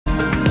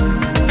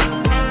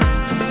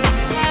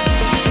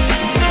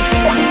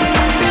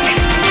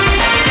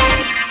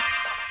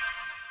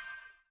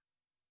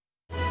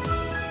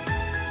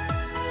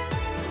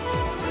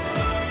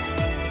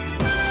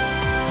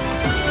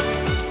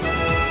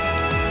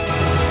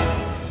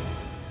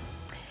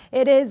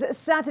It is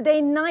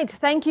Saturday night.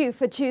 Thank you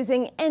for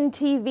choosing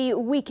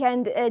NTV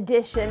Weekend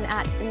Edition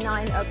at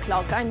 9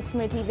 o'clock. I'm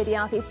Smriti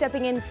Vidyarthi,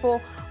 stepping in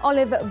for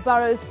Olive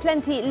Burrows.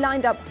 Plenty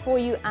lined up for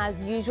you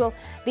as usual.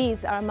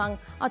 These are among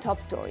our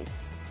top stories.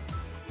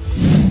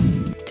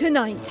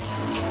 Tonight,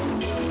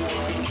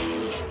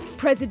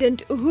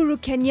 President Uhuru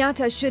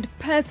Kenyatta should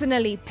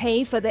personally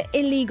pay for the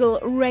illegal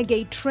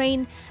reggae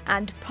train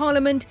and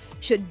Parliament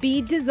should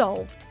be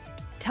dissolved.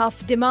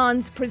 Tough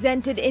demands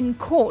presented in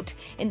court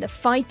in the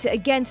fight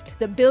against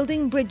the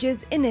Building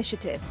Bridges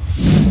initiative.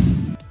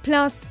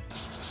 Plus,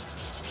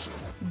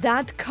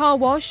 that car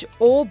wash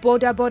or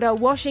Boda Boda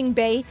washing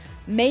bay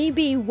may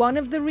be one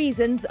of the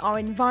reasons our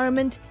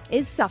environment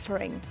is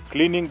suffering.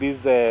 Cleaning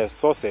these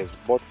sources,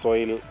 both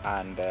soil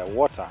and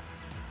water,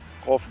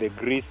 of the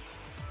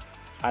grease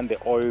and the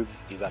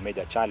oils is a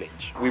major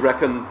challenge. We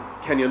reckon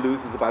Kenya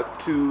loses about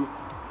 2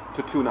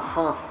 to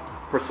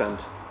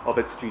 2.5% of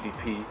its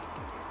GDP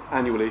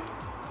annually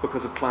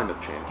because of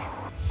climate change.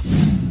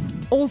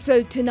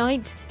 Also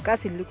tonight, the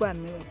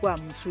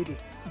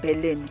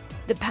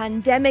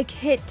pandemic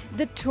hit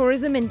the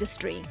tourism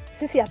industry.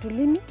 Sisi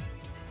hatulimi.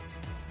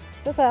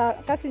 Sasa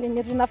kazi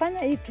yenye tunafanya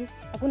hii tu,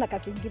 hakuna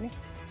kazi nyingine.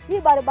 Hii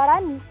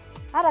barabarani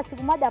hata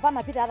siku moja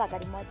hapana pita hata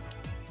gari moja.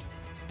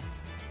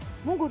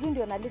 Mungu tu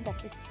ndio analinda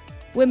sisi.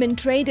 Women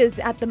traders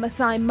at the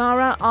Masai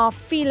Mara are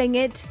feeling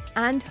it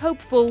and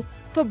hopeful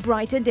for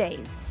brighter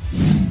days.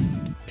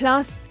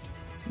 Plus,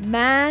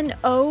 man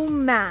oh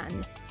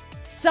man,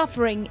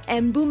 suffering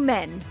Embu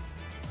men.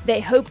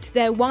 They hoped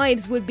their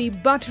wives would be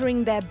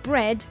buttering their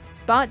bread,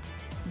 but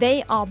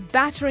they are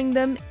battering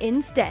them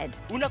instead.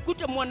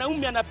 Unakuta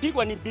mwanaume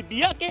anapigwa ni bibi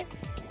yake,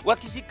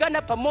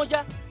 wakishikana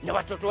pamoja na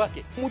watoto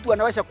wake. Mtu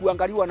anaweza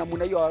kuangaliwa na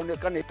mwana hiyo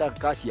aonekane hata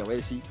kazi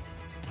hawezi.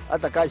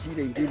 Hata kazi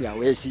ile ingine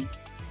hawezi.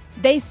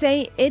 They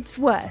say it's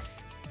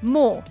worse,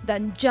 more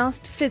than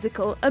just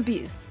physical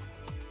abuse.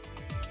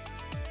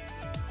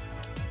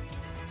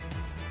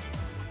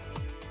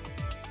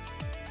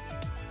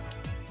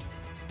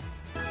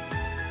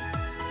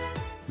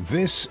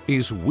 This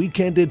is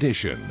Weekend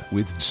Edition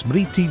with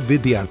Smriti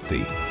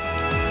Vidyarthi.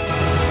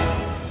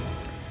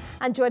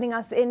 And joining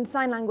us in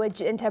sign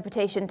language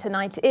interpretation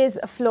tonight is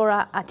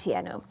Flora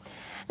Atieno.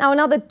 Now,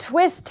 another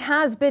twist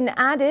has been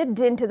added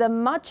into the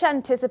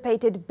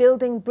much-anticipated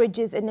Building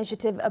Bridges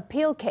Initiative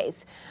appeal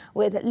case,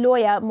 with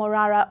lawyer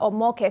Morara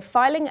Omoke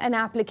filing an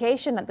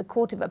application at the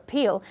Court of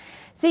Appeal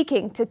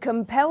seeking to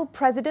compel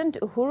President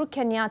Uhuru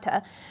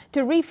Kenyatta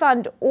to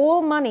refund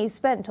all money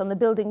spent on the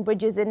Building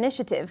Bridges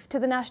Initiative to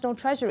the National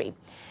Treasury.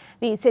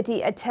 The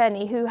city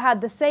attorney, who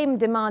had the same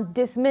demand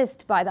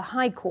dismissed by the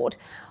High Court,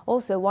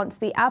 also wants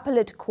the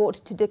appellate court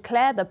to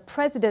declare the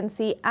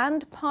presidency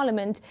and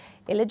parliament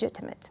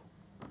illegitimate.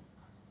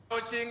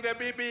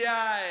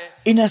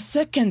 In a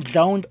second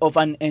round of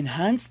an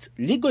enhanced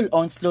legal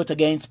onslaught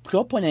against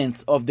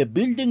proponents of the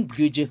Building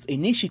Bridges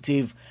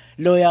initiative,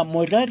 lawyer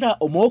Morara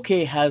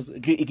Omoke has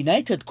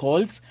reignited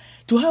calls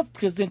to have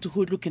President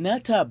Uhuru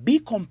Kenyatta be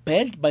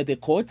compelled by the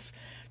courts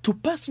to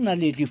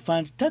personally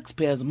refund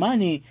taxpayers'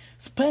 money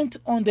spent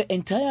on the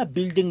entire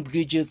Building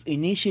Bridges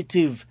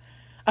initiative.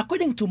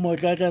 According to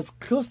Morara's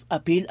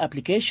cross-appeal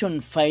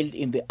application filed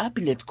in the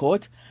appellate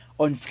court,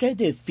 on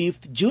Friday,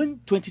 5th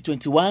June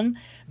 2021,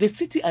 the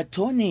city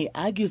attorney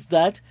argues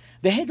that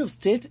the head of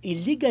state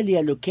illegally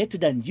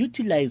allocated and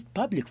utilized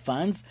public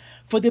funds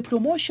for the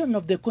promotion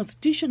of the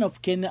Constitution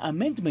of Kenya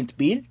Amendment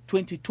Bill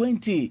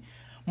 2020.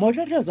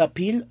 Morara's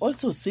appeal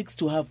also seeks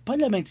to have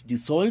Parliament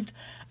dissolved,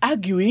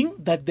 arguing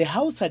that the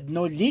House had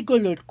no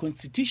legal or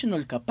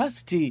constitutional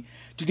capacity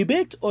to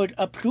debate or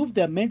approve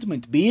the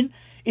amendment bill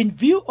in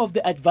view of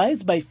the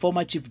advice by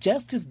former Chief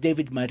Justice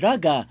David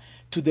Maraga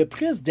to the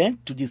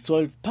President to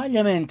dissolve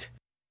Parliament.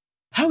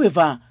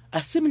 However,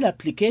 a similar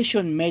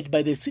application made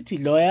by the city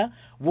lawyer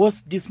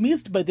was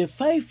dismissed by the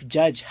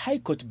 5-judge High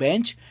Court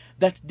bench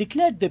that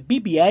declared the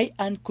BBI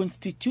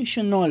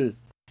unconstitutional.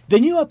 The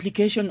new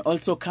application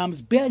also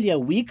comes barely a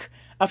week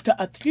after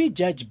a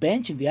 3-judge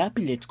bench in the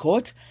appellate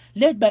court,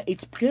 led by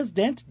its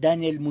president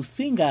Daniel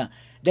Musinga,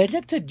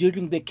 directed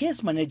during the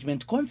case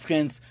management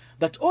conference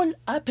that all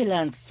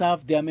appellants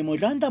serve their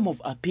memorandum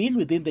of appeal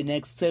within the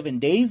next 7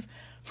 days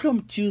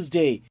from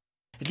Tuesday.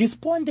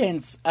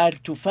 Respondents are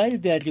to file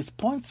their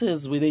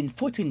responses within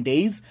 14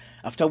 days,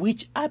 after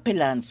which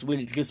appellants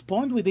will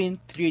respond within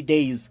 3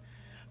 days.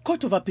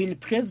 Court of Appeal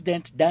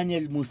President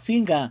Daniel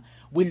Musinga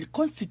will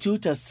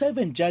constitute a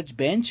 7-judge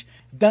bench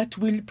that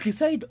will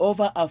preside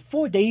over a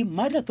 4-day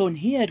marathon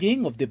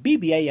hearing of the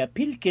BBI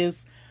appeal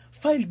case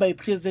filed by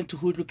President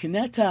Uhuru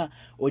Kenyatta,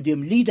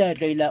 ODM leader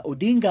Raila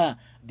Odinga,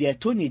 the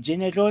Attorney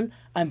General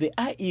and the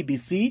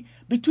IEBC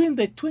between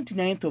the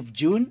 29th of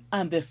June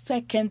and the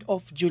 2nd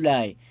of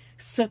July.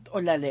 Seth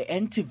Olale,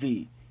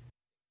 NTV.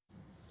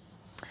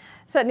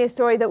 Certainly a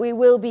story that we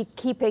will be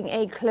keeping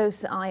a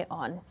close eye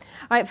on. All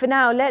right, for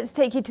now, let's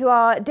take you to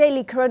our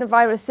daily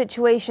coronavirus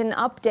situation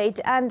update.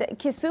 And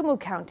Kisumu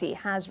County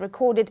has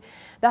recorded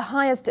the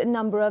highest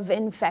number of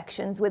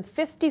infections, with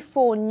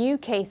 54 new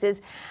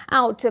cases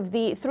out of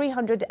the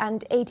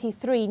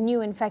 383 new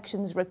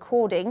infections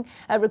recorded,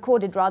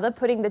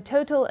 putting the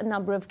total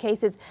number of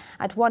cases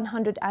at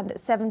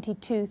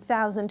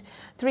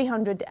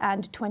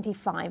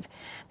 172,325.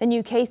 The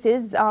new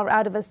cases are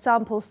out of a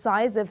sample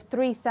size of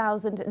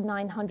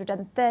 3,930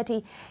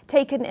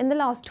 taken in the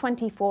last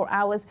 24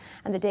 hours,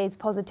 and the day's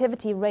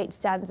positivity rate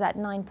stands at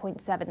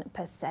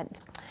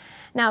 9.7%.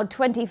 Now,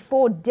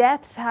 24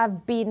 deaths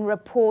have been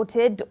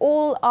reported.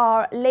 All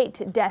are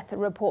late death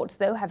reports,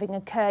 though, having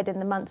occurred in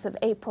the months of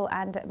April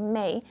and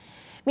May.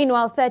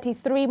 Meanwhile,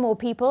 33 more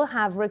people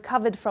have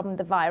recovered from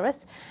the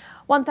virus.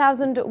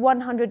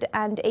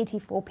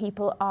 1,184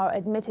 people are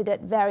admitted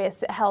at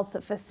various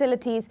health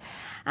facilities,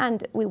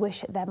 and we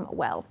wish them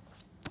well.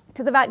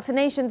 To the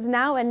vaccinations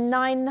now, and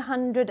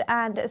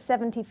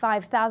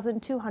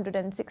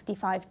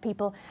 975,265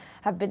 people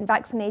have been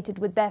vaccinated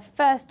with their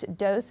first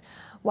dose,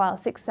 while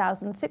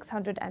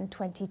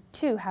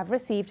 6,622 have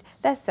received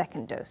their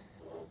second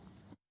dose.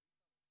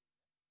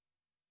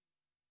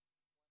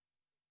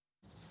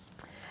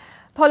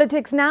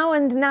 Politics now,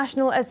 and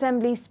National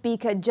Assembly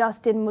Speaker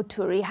Justin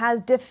Muturi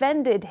has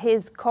defended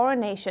his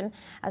coronation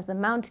as the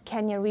Mount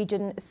Kenya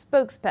region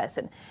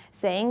spokesperson,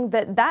 saying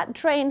that that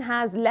train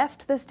has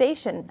left the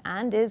station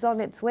and is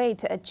on its way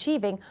to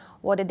achieving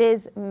what it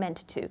is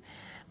meant to.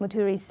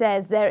 Muturi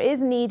says there is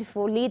need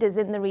for leaders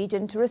in the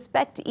region to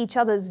respect each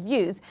other's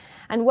views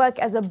and work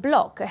as a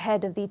bloc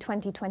ahead of the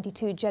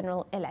 2022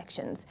 general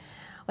elections.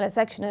 Well, a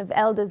section of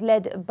elders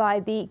led by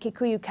the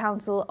Kikuyu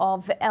Council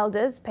of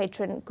Elders,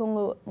 patron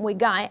Kungu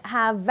Muigai,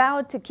 have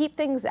vowed to keep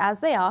things as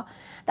they are,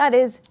 that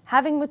is,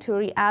 having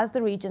Muturi as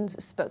the region's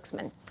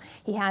spokesman.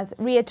 He has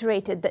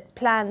reiterated that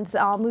plans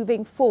are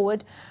moving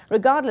forward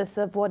regardless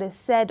of what is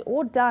said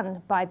or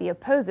done by the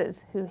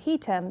opposers, who he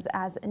terms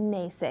as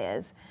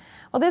naysayers.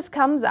 Well, this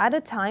comes at a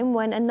time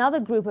when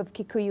another group of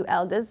Kikuyu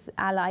elders,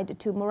 allied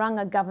to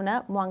Murang'a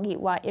Governor Mwangi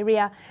wa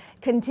Iria,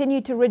 continue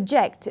to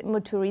reject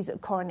Muturi's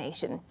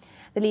coronation.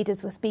 The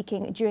leaders were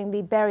speaking during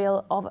the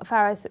burial of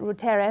Faris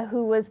Rutere,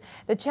 who was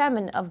the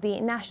chairman of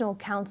the National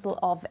Council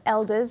of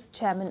Elders,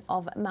 chairman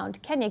of Mount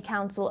Kenya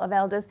Council of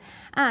Elders,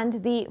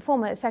 and the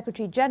former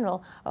Secretary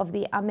General of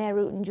the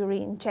Ameru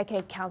Njuri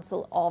Ncheke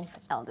Council of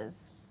Elders.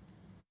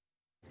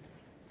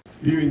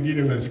 Hiyo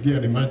ingine nasikia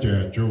ni macho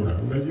ya chura.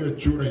 Unajua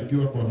chura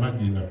ikiwa kwa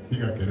maji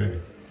inapiga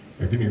kelele,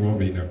 lakini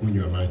ng'ombe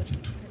inakunywa maji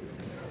tu.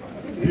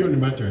 Hiyo ni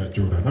macho ya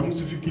chura. Na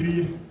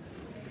msifikirie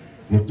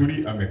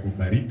Muturi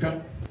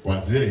amekubalika.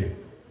 Wazee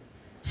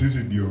sisi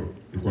ndio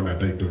tuko na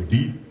title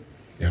deed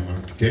ya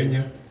Mount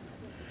Kenya.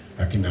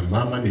 Akina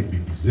mama ni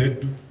bibi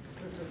zetu,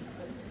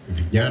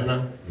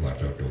 vijana ni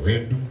watoto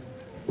wetu.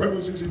 Kwa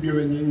hivyo sisi ndio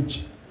wenye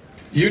nchi.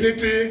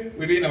 Unity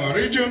within our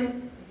region,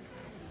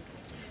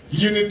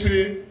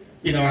 unity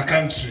in our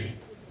country.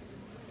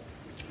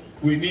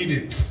 We need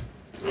it.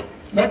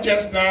 Not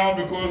just now,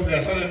 because there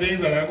are certain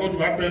things that are going to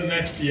happen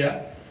next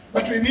year,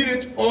 but we need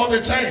it all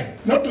the time.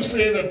 Not to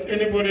say that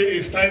anybody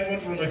is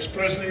stifled from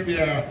expressing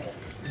their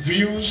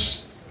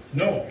views,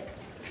 no.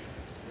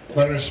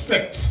 But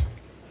respect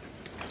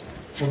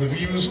for the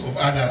views of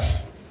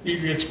others.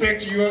 If you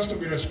expect yours to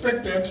be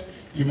respected,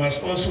 you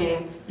must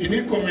also, in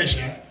equal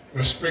measure,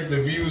 respect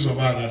the views of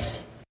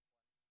others.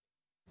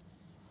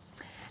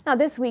 Now,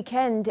 this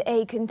weekend,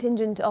 a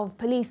contingent of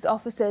police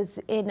officers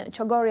in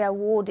Chogoria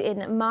ward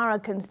in Mara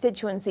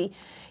constituency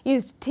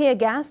used tear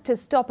gas to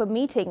stop a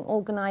meeting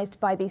organised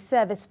by the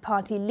Service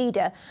Party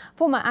leader,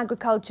 former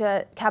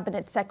Agriculture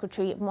Cabinet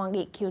Secretary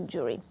Mwangi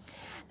Kiunjuri.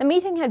 The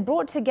meeting had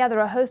brought together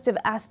a host of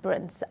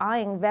aspirants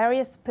eyeing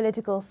various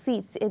political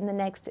seats in the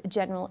next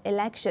general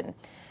election.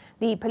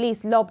 The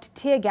police lobbed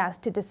tear gas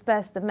to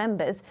disperse the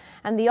members,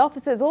 and the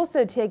officers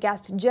also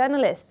tear-gassed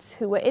journalists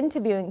who were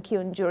interviewing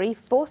Kiunjuri,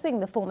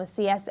 forcing the former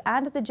CS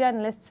and the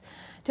journalists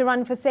to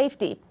run for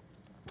safety.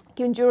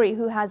 Kiunjuri,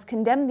 who has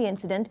condemned the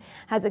incident,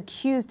 has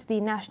accused the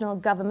national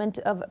government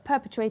of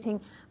perpetrating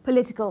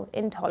political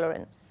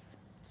intolerance.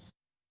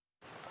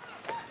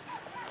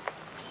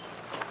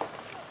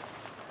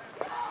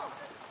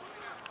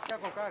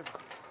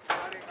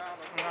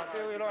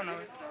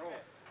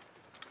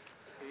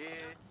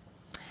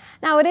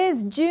 Now, it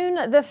is June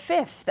the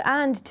 5th,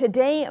 and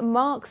today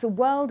marks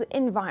World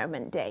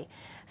Environment Day.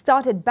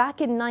 Started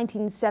back in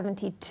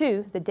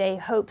 1972, the day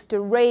hopes to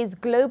raise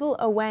global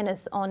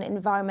awareness on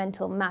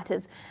environmental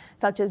matters,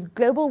 such as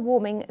global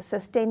warming,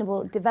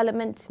 sustainable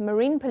development,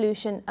 marine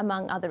pollution,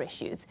 among other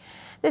issues.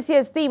 This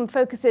year's theme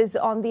focuses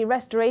on the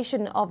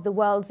restoration of the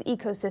world's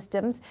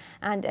ecosystems,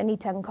 and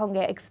Anita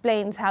Nkonge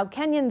explains how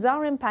Kenyans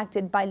are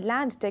impacted by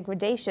land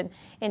degradation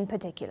in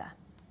particular.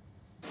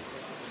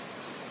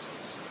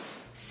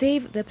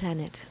 Save the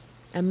planet,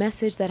 a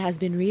message that has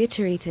been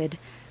reiterated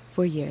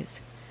for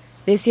years.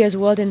 This year's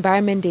World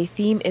Environment Day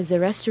theme is the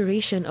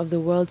restoration of the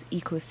world's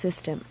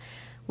ecosystem.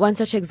 One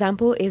such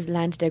example is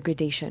land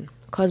degradation.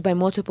 caused by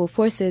multiple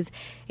forces,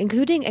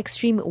 including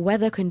extreme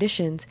weather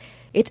conditions,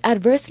 it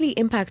adversely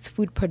impacts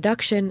food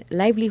production,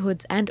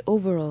 livelihoods, and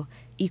overall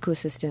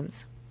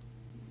ecosystems.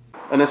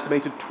 An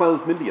estimated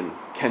 12 million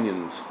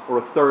Kenyans, or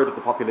a third of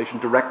the population,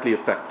 directly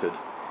affected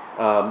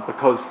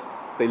because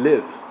they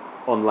live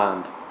on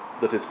land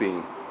that is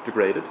being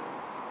degraded.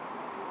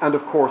 And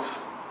of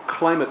course,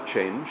 climate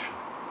change,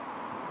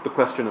 the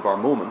question of our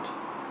moment,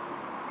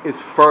 is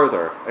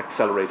further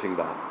accelerating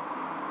that.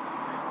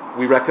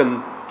 We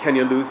reckon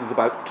Kenya loses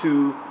about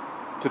 2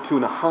 to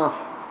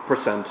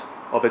 2.5%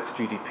 of its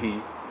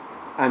GDP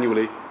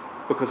annually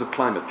because of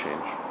climate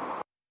change.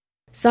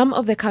 Some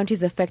of the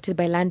counties affected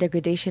by land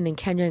degradation in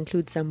Kenya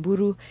include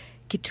Samburu,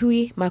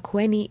 Kitui,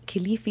 Makueni,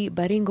 Kilifi,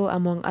 Baringo,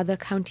 among other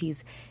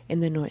counties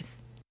in the north.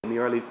 In the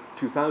early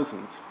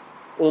 2000s,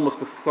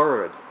 almost a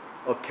third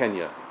of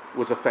Kenya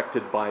was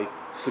affected by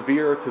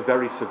severe to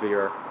very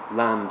severe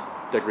land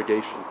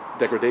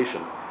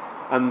degradation.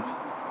 And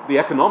the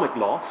economic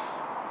loss,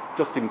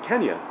 just in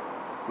Kenya,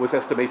 was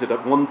estimated at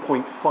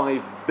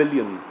 $1.5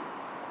 billion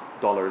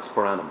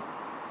per annum,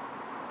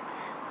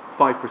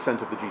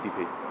 5% of the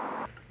GDP.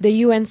 The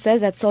UN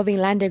says that solving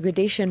land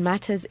degradation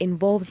matters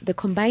involves the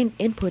combined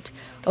input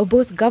of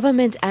both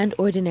government and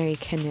ordinary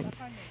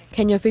Kenyans.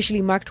 Kenya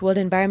officially marked World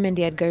Environment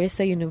Day at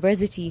Garissa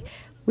University,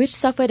 which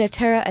suffered a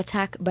terror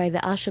attack by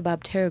the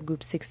Al-Shabaab terror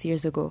group 6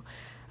 years ago.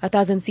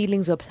 1,000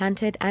 seedlings were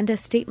planted and a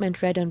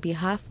statement read on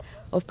behalf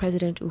of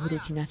President Uhuru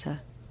Kenyatta.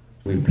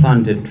 We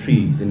planted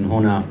trees in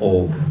honor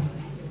of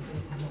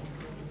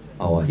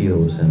our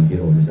heroes and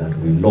heroines that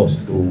we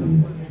lost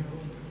through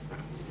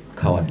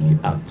cowardly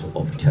acts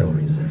of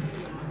terrorism.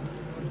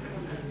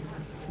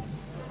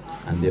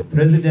 And the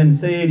president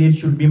said it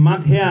should be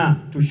marked here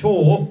to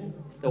show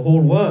the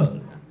whole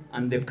world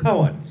and the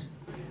cowards,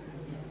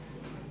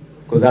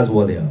 because that's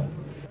what they are.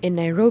 In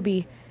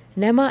Nairobi,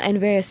 NEMA and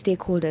various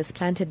stakeholders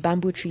planted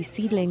bamboo tree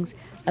seedlings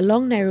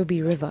along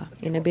Nairobi River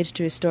in a bid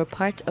to restore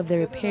part of the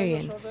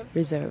riparian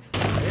reserve.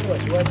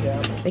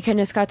 The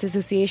Kenya Scouts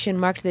Association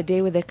marked the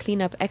day with a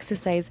cleanup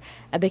exercise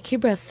at the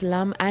Kibra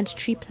slum and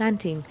tree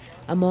planting,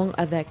 among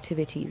other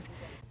activities.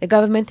 The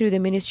government, through the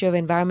Ministry of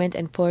Environment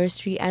and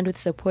Forestry and with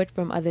support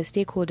from other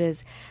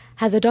stakeholders,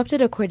 has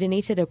adopted a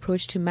coordinated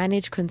approach to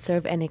manage,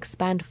 conserve and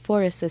expand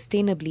forests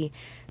sustainably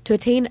to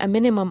attain a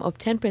minimum of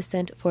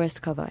 10%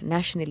 forest cover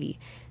nationally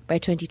by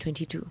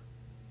 2022.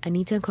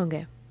 Anita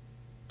Nkonge,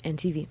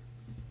 NTV.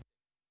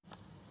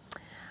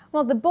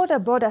 Well, the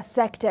boda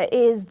sector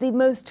is the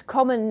most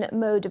common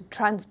mode of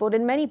transport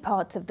in many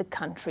parts of the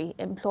country,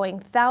 employing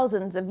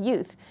thousands of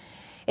youth.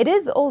 It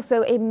is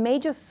also a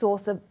major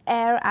source of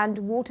air and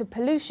water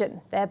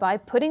pollution, thereby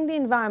putting the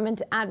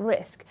environment at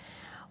risk.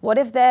 What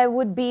if there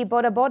would be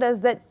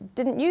bodas that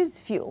didn't use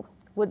fuel?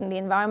 Wouldn't the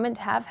environment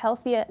have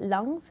healthier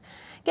lungs?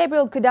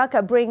 Gabriel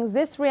Kudaka brings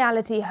this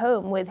reality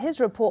home with his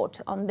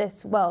report on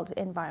this World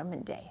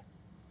Environment Day.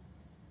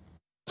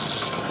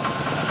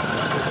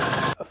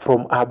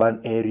 From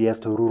urban areas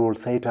to rural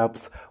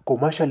setups,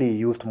 commercially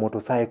used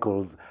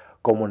motorcycles,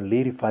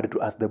 commonly referred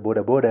to as the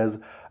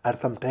bodas, are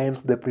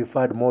sometimes the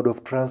preferred mode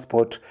of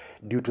transport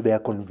due to their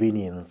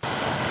convenience.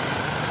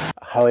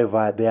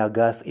 However, their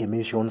gas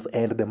emissions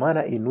and the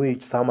manner in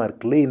which some are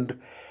cleaned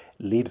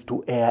leads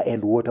to air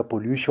and water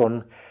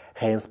pollution,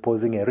 hence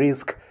posing a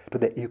risk to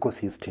the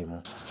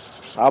ecosystem.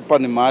 Hapa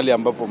ni mahali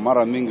ambapo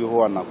mara mingi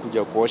huwa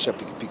nakuja kuosha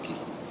pikipiki.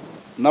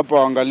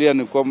 Napoangalia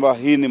ni kwamba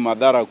hii ni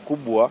madhara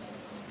kubwa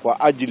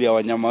kwa ajili ya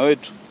wanyama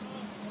wetu,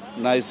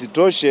 na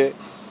isitoshe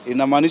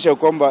inamaanisha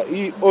kwamba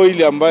hii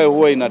oil ambayo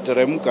huwa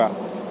inateremka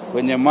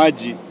kwenye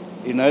maji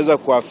inaweza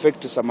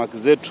kuaffect samaki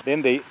zetu.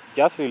 Then they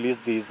just release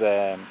these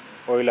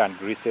oil and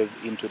greases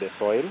into the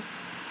soil.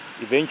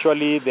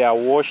 Eventually they are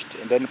washed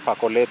and then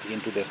percolate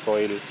into the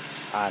soil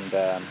and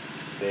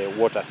the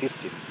water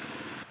systems.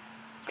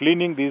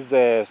 Cleaning these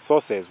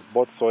sources,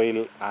 both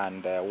soil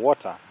and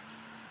water,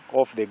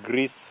 of the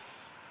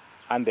grease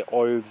and the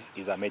oils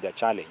is a major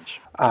challenge.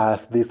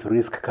 As this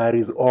risk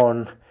carries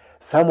on,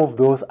 some of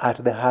those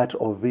at the heart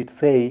of it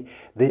say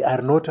they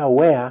are not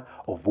aware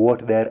of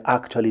what they are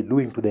actually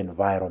doing to the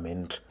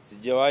environment.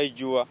 Sijawahi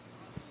jua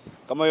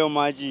kama hiyo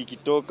maji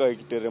ikitoka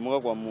ikiteremka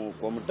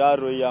kwa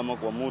mtaro hii ama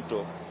kwa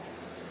mto,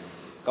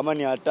 kama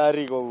ni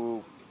hatari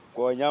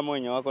kwa wanyama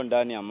wenye wako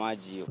ndani ya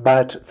maji.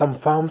 But some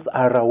farms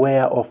are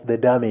aware of the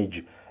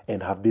damage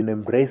and have been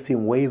embracing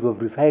ways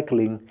of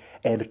recycling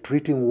and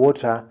treating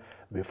water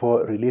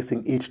before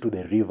releasing it to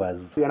the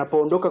rivers.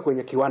 Yanapoondoka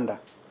kwenye kiwanda,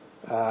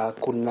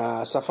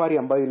 kuna safari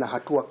ambayo ina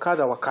hatua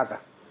kadha wa kadha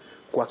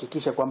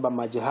kuhakikisha kwamba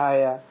maji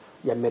haya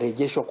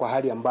yamerejeshwa kwa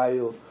hali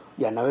ambayo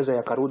yanaweza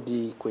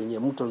yakarudi kwenye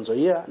mto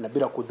Nzoia na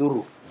bila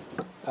kudhuru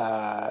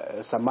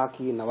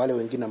samaki na wale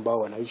wengine ambao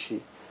wanaishi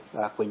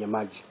kwenye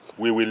maji.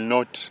 We will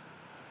not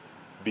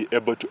be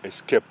able to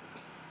escape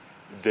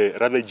the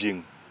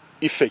ravaging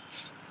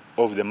effects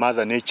of the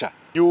mother nature.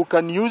 You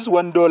can use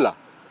 $1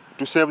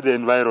 to save the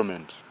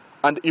environment,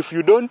 and if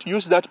you don't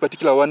use that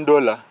particular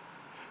 $1,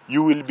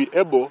 you will be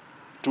able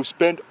to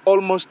spend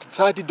almost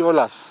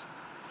 $30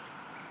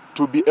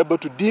 to be able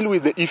to deal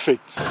with the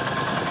effects.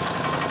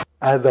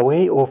 As a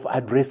way of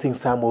addressing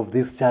some of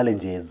these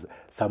challenges,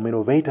 some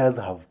innovators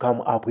have come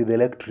up with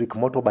electric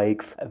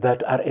motorbikes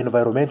that are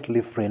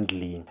environmentally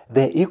friendly.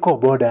 The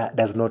eco-boarder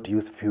does not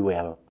use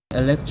fuel.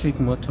 Electric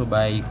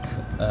motorbike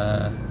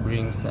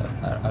brings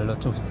a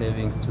lot of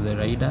savings to the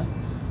rider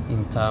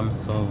in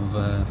terms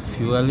of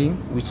fueling,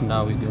 which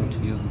now we're going to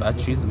use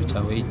batteries, which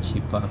are way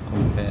cheaper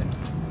compared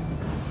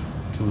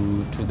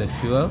to the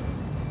fuel,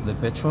 to the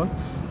petrol.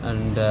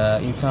 And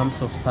in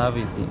terms of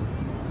servicing,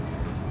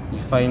 you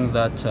find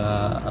that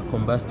a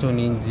combustion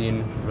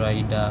engine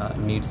rider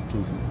needs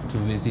to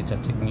visit a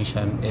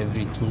technician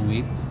every 2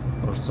 weeks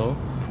or so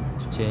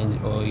to change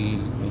oil,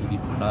 maybe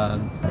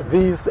plugs.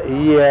 This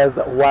year's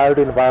World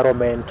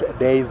Environment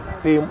Day's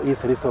theme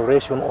is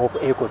restoration of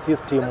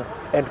ecosystem,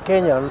 and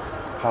Kenyans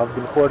have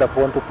been called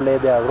upon to play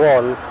their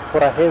role for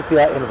a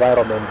healthier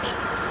environment.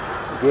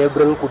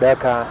 Gabriel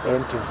Kudaka,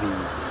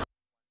 NTV.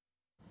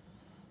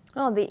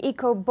 Oh, the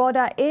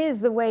eco-boarder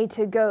is the way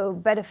to go,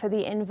 better for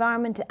the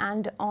environment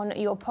and on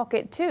your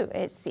pocket too,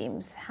 it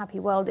seems. Happy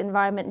World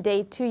Environment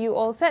Day to you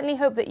all. Certainly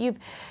hope that you've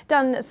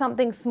done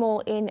something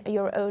small in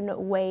your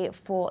own way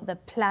for the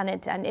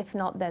planet, and if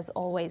not, there's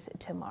always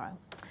tomorrow.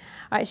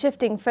 All right,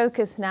 shifting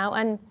focus now,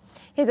 and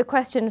here's a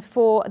question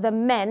for the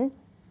men.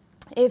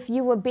 If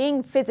you were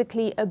being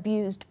physically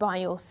abused by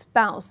your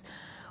spouse,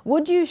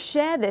 would you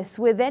share this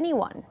with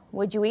anyone?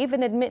 Would you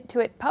even admit to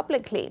it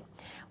publicly?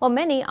 Well,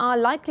 many are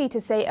likely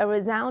to say a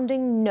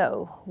resounding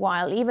no,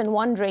 while even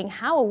wondering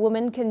how a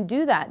woman can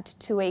do that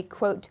to a,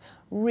 quote,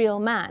 real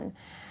man.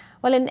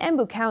 Well, in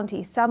Embu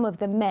County, some of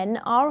the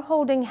men are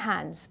holding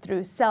hands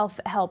through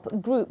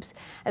self-help groups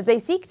as they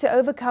seek to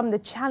overcome the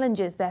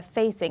challenges they're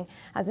facing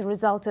as a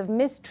result of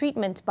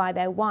mistreatment by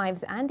their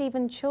wives and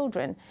even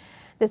children.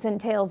 This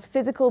entails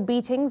physical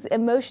beatings,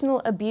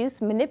 emotional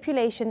abuse,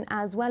 manipulation,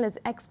 as well as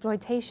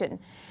exploitation.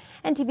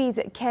 NTV's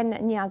Ken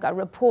Nyaga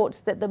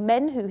reports that the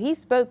men who he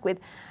spoke with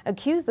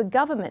accuse the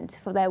government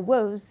for their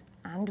woes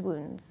and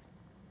wounds.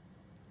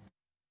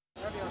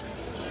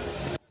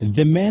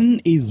 The man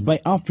is by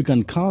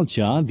African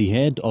culture the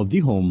head of the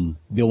home,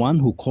 the one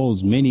who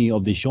calls many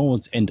of the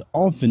shots and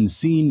often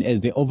seen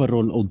as the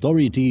overall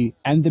authority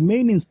and the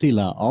main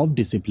instiller of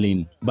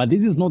discipline. But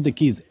this is not the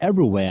case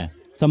everywhere.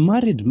 Some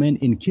married men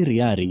in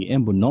Kiriari,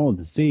 Embu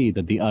North, say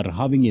that they are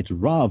having it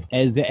rough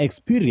as their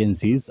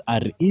experiences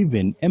are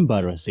even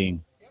embarrassing.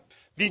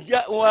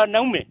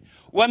 Wanaume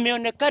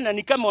wameonekana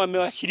ni kama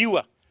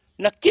wamewashiriwa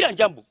na kila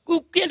jambo.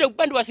 Ukienda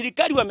upande wa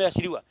serikali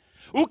wamewashiriwa.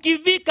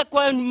 Ukivika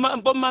kwa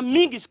mambo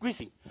mingi siku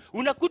hizi,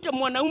 unakuta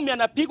mwanaume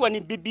anapigwa ni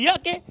bibi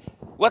yake,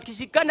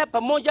 wakishikana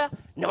pamoja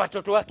na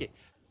watoto wake.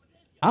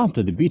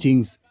 After the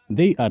beatings,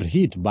 they are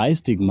hit by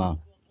stigma.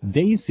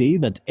 They say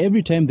that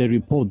every time they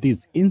report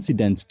these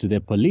incidents to the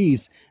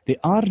police, they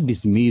are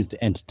dismissed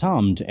and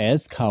termed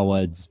as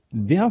cowards.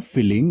 Their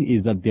feeling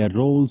is that their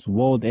roles,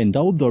 worth and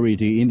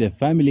authority in the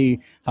family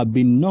have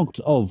been knocked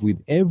off with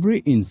every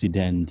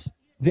incident.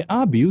 The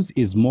abuse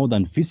is more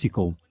than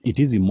physical, it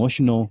is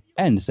emotional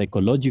and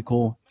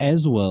psychological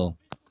as well.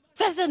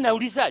 Sasa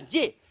nauliza,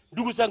 je,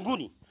 ndugu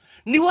zanguni,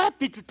 ni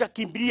wapi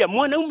tutakimbilia?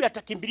 Mwanaume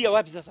atakimbilia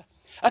wapi sasa?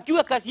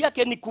 Akiwa kazi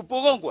yake ni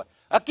kupogongwa.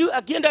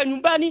 Akienda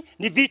nyumbani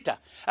ni vita.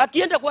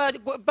 Akienda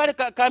pale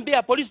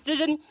kaambia police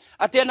station,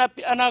 ati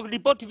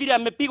anaripoti vile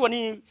amepigwa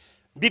ni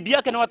bibi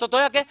yake na watoto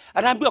yake,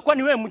 anaambiwa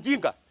kwani wewe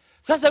mjinga.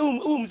 Sasa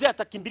huyu mzee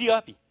atakimbilia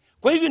wapi?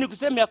 Kwa hivyo ni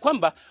kusema ya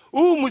kwamba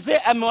huyu mzee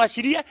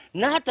amewashiria,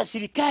 na hata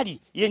serikali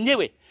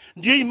yenyewe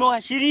ndio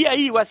imewashiria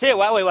hii wasee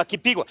wawe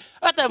wakipigwa.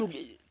 Hata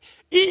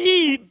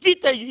hii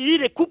vita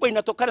ile kubwa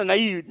inatokana na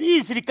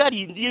hii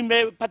serikali ndio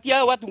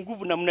imepatia watu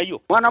nguvu namna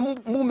hiyo.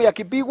 Mwanamume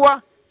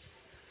akipigwa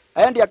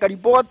aende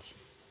akaripoti,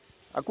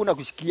 hakuna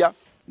kusikia.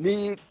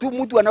 Ni tu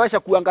mtu anaweza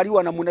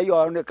kuangaliwa na namna hiyo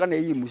aonekane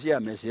hii mzee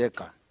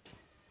amesheka.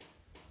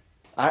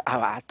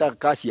 Hata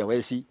kazi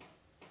hawezi.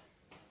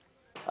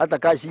 Hata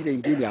kazi ile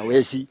ingine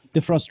hawezi.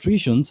 The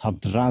frustrations have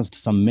thrust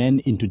some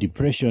men into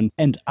depression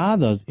and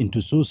others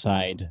into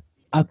suicide.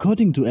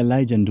 According to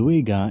Elijah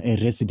Ndwega, a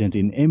resident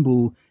in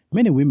Embu,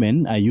 many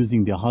women are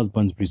using their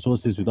husbands'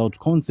 resources without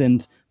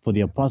consent for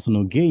their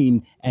personal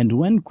gain, and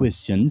when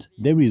questioned,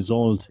 they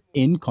result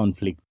in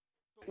conflict.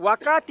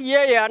 Wakati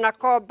yeye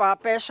anakopa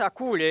pesa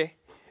kule,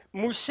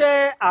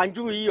 mzee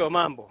anjui hiyo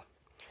mambo.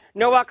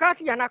 Na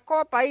wakati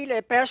anakopa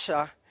ile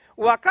pesa,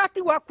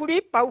 wakati wa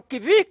kulipa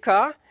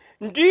ukivika,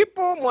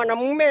 ndipo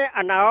mwanamume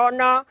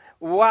anaona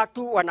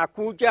watu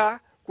wanakuja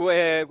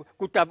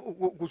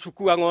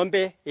kuchukua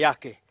ng'ombe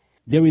yake.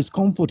 There is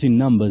comfort in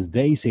numbers,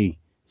 they say.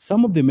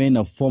 Some of the men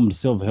have formed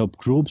self-help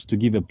groups to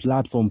give a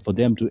platform for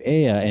them to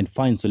air and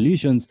find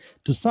solutions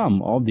to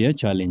some of their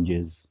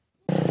challenges.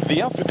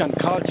 The African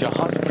culture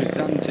has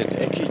presented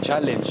a key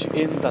challenge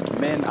in that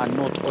men are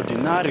not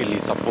ordinarily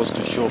supposed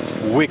to show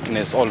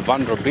weakness or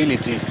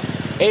vulnerability,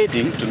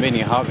 aiding to many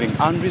having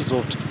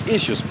unresolved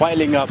issues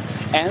piling up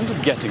and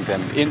getting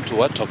them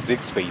into a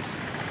toxic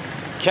space.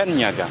 Ken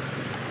Nyaga,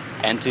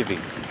 NTV.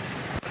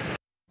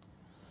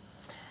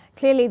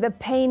 Clearly, the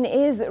pain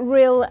is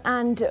real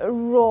and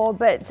raw,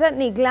 but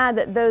certainly glad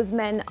that those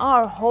men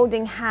are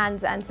holding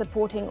hands and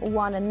supporting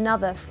one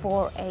another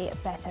for a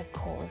better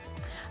cause.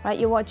 Right,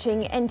 you're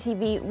watching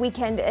NTV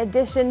Weekend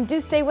Edition. Do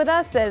stay with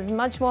us. There's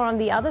much more on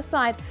the other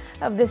side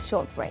of this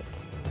short break.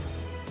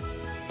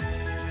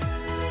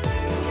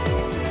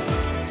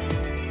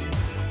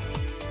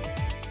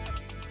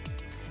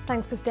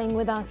 Thanks for staying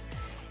with us.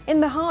 In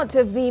the heart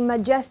of the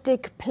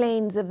majestic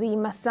plains of the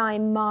Masai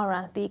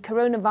Mara, the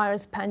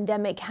coronavirus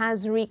pandemic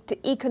has wreaked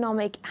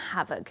economic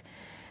havoc.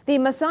 The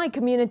Maasai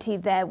community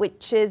there,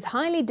 which is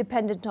highly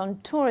dependent on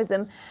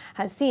tourism,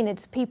 has seen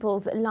its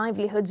people's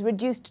livelihoods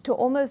reduced to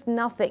almost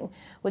nothing,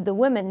 with the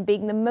women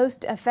being the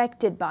most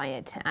affected by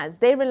it, as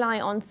they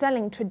rely on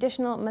selling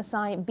traditional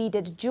Maasai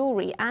beaded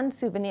jewelry and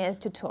souvenirs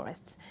to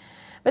tourists.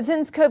 But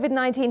since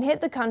COVID-19 hit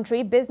the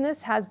country,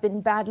 business has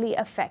been badly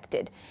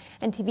affected.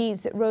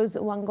 NTV's Rose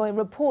Wangoi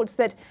reports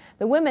that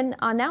the women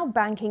are now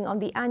banking on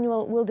the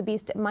annual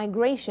wildebeest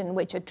migration,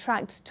 which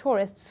attracts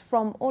tourists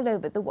from all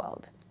over the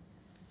world.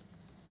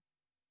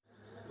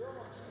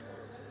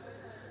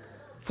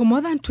 For more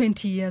than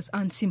 20 years,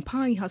 Anne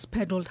Simpai has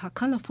peddled her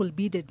colorful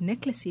beaded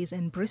necklaces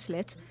and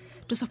bracelets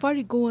to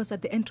safari goers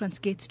at the entrance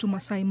gates to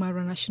Masai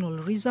Mara National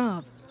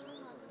Reserve.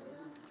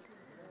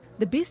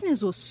 The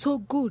business was so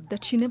good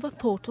that she never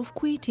thought of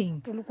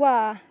quitting.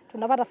 Tulikuwa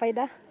tunapata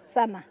faida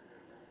sana.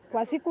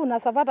 Kwa siku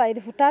unasapata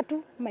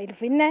 3,000,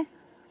 4,000,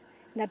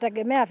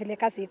 nategemea vile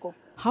kazi iko.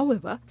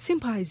 However,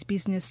 Simpai's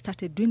business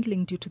started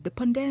dwindling due to the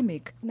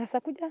pandemic.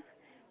 Nasakuja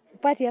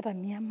upati hata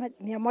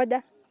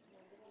 100.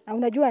 Na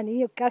unajua ni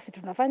hiyo kazi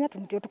tunafanya,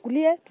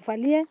 tukulie,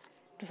 tufalie,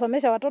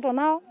 tusomesha watoto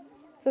nao.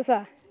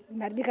 Sasa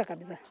imeharibika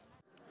kabisa.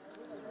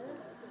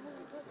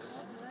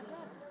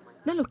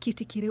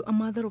 Nalokiti Kireu, a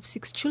mother of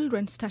 6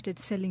 children, started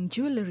selling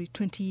jewelry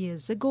 20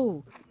 years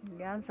ago.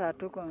 Nilianza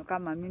tu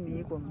kama mimi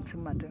iko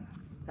msima tu.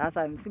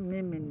 Sasa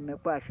mimi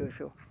nimekuwa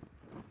shosho.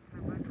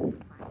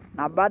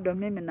 Na bado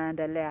mimi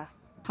naendelea.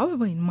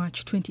 However, in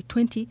March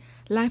 2020,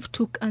 life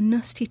took a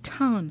nasty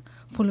turn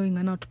following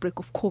an outbreak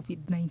of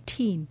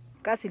COVID-19.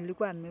 Kazi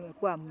ilikuwa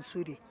imekuwa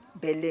mzuri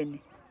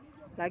mbeleni.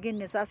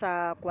 Lakini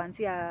sasa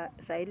kuanzia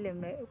saa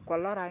ile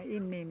kolera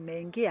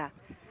imeingia,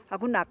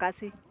 hakuna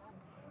kazi.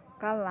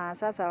 Kama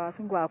sasa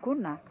wasungu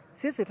hakuna,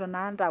 sisi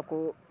tunaanza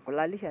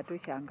kulalisha tu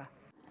shanga.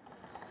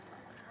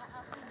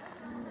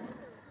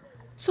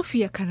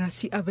 Sophia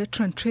Karasi, a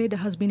veteran trader,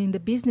 has been in the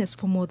business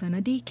for more than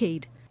a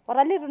decade.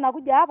 Watalii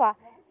tunakuja hapa,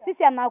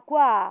 sisi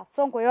anakuwa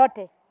songo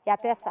yote ya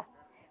pesa.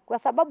 Kwa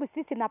sababu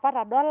sisi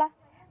napata dola,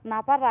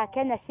 napata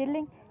Kenya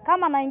shilling.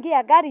 Kama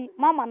naingia gari,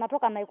 mama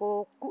anatoka na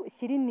iko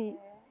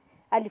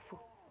 20,000.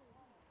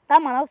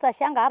 Kama nausa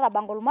shanga hata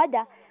bangol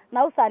moja,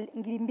 nausa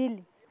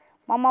 2,000.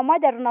 Mama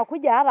moja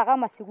tunakuja hata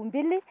kama siku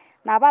 2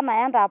 na hapa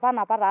naenda hapa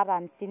napata hata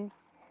 50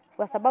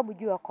 kwa sababu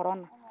juu ya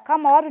corona.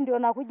 Kama watu ndio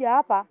nakuja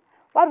hapa,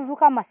 watu tu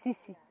kama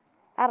sisi,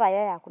 hata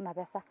yeye hakuna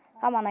pesa.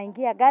 Kama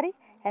naingia gari,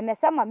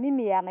 amesema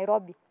mimi ya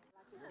Nairobi.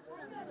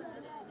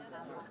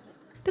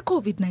 The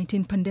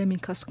COVID-19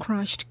 pandemic has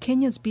crushed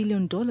Kenya's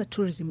billion-dollar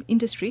tourism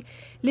industry,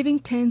 leaving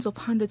tens of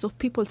hundreds of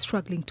people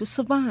struggling to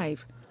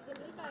survive.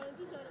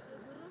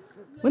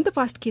 When the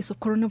first case of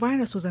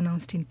coronavirus was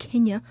announced in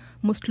Kenya,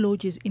 most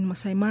lodges in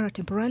Masai Mara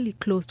temporarily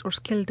closed or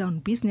scaled down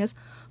business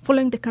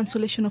following the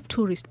cancellation of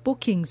tourist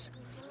bookings.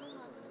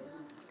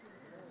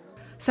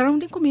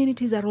 Surrounding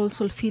communities are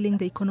also feeling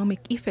the economic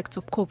effects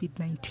of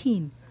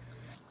COVID-19.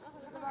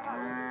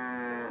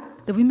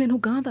 The women who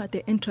gather at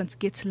the entrance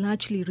gates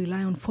largely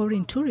rely on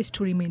foreign tourists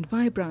to remain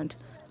vibrant.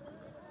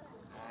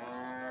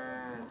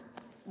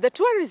 The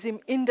tourism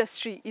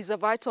industry is a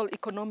vital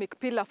economic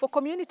pillar for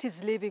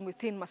communities living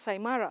within Masai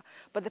Mara,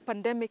 but the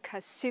pandemic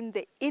has seen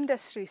the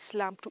industry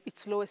slump to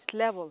its lowest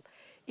level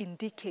in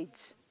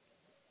decades.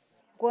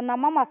 Kuna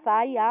mama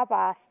sahi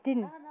hapa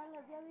 60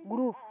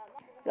 group.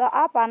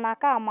 Hapa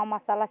anakaa mama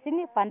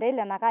 30, pande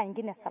ile anakaa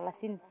ingine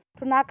 30.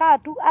 Tunakaa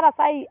tu hata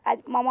sahi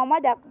mama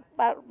moja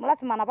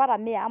lazima anapata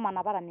 100 ama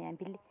anapata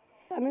 200.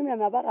 Mimi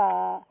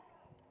nimepata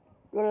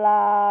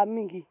dola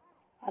mingi.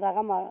 Hata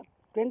kama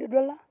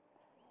 $20,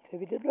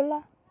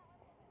 $50,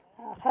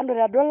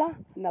 $100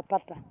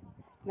 nimepata.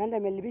 Naenda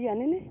nimelipia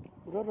nini?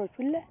 Mtoto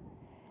shule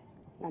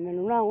na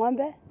nimenunua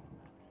ng'ombe.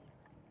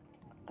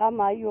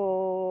 Kama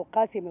hiyo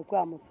kazi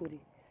imekuwa mzuri.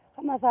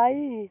 Kama saa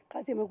hii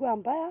kazi imekuwa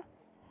mbaya,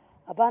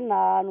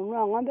 hapana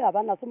nunua ng'ombe,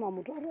 hapana soma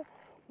mtoto.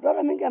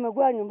 Mtoto mingi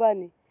amekuwa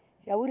nyumbani.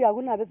 Shauri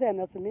hakuna pesa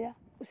yamesomea.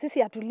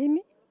 Sisi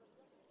hatulimi.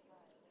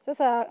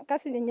 Sasa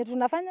kazi yenye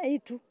tunafanya hii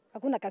tu,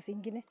 hakuna kazi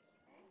nyingine.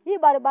 Hii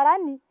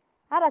barabarani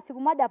hata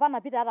siku moja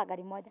hapana pita hata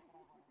gari moja.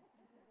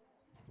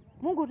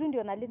 Mungu tu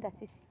ndio analinda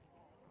sisi.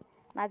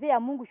 Na pia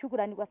Mungu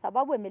shukrani kwa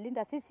sababu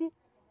amelinda sisi.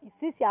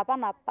 Sisi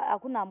hapana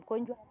hakuna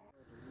mgonjwa.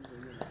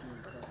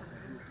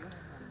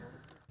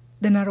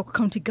 The Narok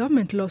County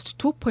government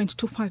lost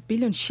 2.25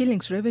 billion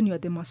shillings revenue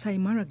at the Masai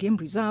Mara Game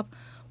Reserve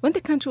when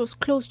the country was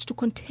closed to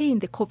contain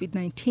the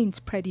COVID-19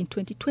 spread in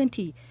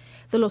 2020.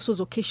 The loss was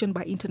occasioned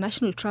by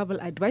international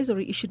travel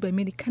advisory issued by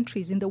many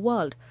countries in the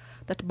world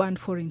that banned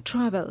foreign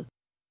travel.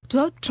 To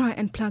help try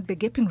and plug the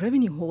gaping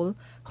revenue hole,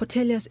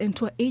 hoteliers and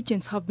tour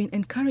agents have been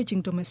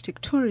encouraging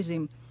domestic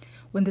tourism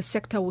when the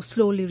sector was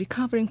slowly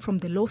recovering from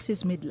the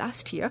losses made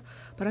last year.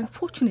 But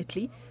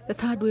unfortunately, the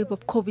third wave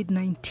of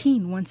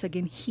COVID-19 once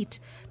again hit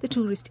the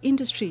tourist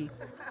industry.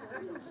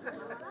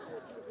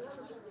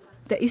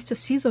 The Easter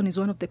season is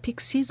one of the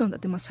peak seasons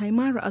at the Masai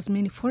Mara, as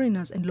many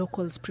foreigners and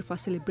locals prefer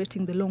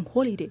celebrating the long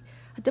holiday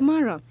at the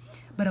Mara.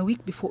 But a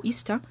week before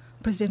Easter,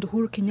 President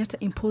Uhuru Kenyatta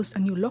imposed a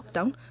new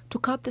lockdown to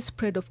curb the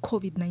spread of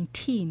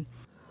COVID-19.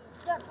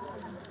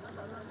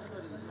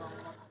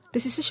 The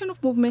cessation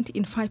of movement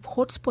in 5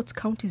 hotspots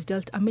counties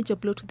dealt a major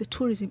blow to the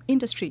tourism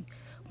industry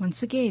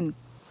once again.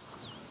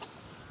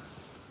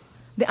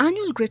 The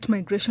annual Great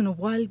Migration of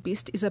Wild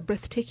Beasts is a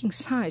breathtaking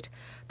sight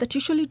that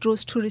usually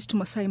draws tourists to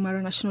Masai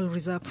Mara National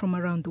Reserve from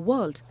around the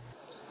world.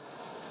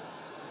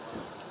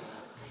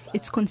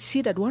 It's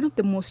considered one of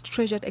the most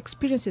treasured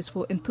experiences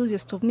for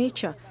enthusiasts of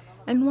nature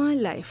and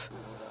wildlife.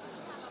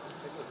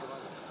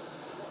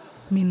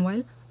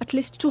 Meanwhile, at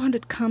least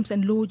 200 camps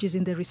and lodges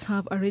in the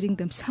reserve are readying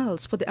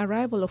themselves for the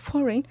arrival of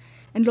foreign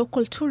and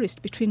local tourists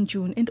between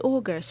June and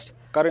August.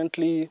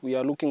 Currently, we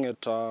are looking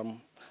at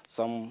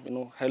some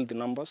healthy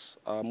numbers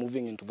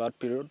moving into that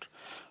period.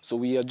 So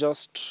we are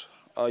just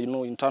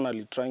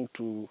internally trying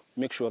to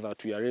make sure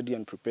that we are ready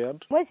and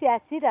prepared. Mwezi ya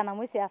 6 na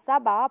mwezi ya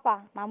 7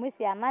 hapa na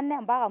mwezi ya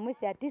 8 mpaka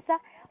mwezi ya 9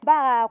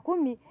 mpaka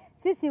 10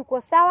 sisi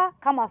uko sawa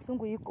kama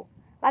sungu iko.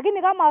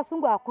 Lakini kama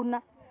sungu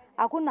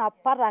hakuna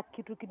para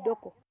kitu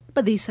kidogo.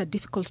 But these are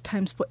difficult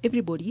times for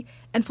everybody,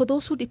 and for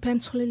those who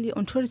depend solely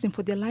on tourism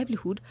for their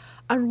livelihood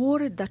are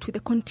worried that with the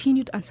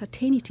continued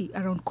uncertainty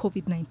around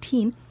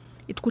COVID-19,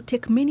 it could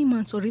take many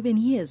months or even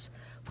years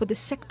for the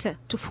sector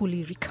to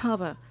fully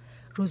recover.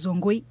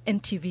 Rozongoi,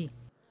 NTV.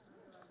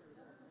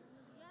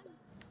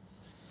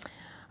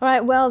 All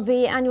right, well,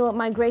 the annual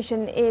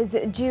migration is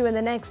due in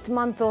the next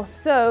month or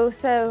so,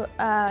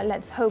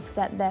 let's hope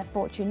that their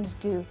fortunes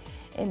do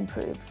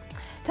improve.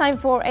 Time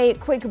for a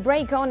quick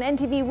break on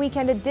NTV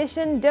Weekend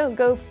Edition. Don't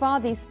go far,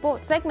 the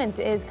sports segment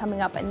is coming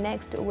up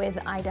next with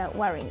Ida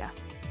Waringa.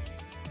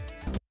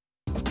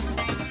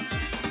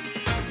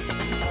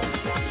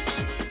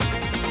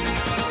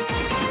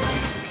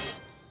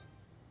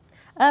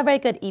 A very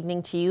good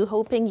evening to you.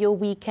 Hoping your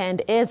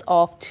weekend is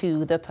off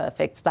to the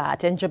perfect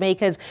start. And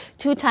Jamaica's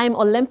 2-time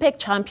Olympic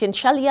champion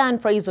Shelly-Ann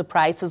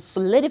Fraser-Pryce has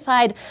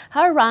solidified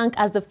her rank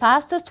as the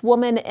fastest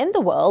woman in the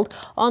world,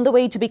 on the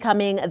way to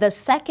becoming the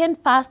second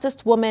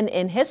fastest woman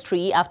in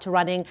history after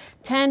running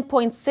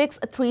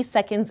 10.63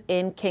 seconds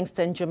in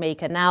Kingston,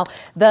 Jamaica. Now,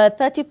 the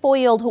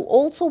 34-year-old, who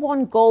also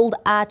won gold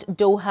at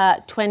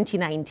Doha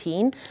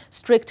 2019,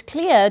 streaked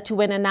clear to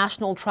win a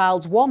national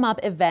trials warm-up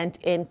event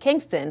in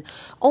Kingston.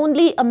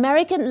 Only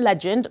American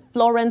legend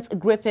Florence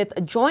Griffith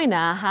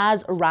Joyner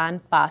has ran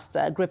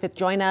faster. Griffith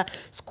Joyner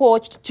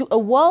scorched to a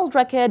world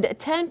record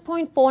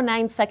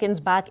 10.49 seconds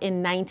back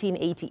in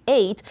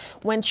 1988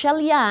 when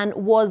Shelly-Ann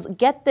was,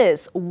 get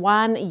this,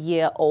 1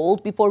 year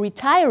old, before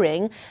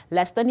retiring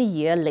less than a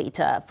year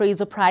later.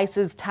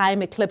 Fraser-Pryce's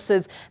time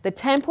eclipses the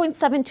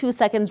 10.72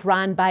 seconds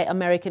ran by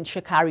American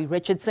Sha'Carri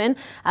Richardson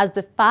as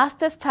the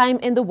fastest time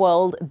in the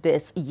world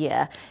this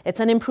year.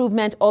 It's an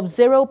improvement of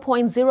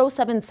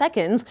 0.07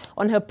 seconds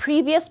on her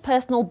previous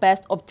personal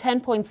best of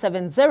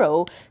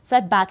 10.70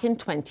 set back in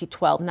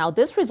 2012. Now,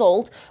 this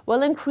result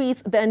will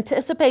increase the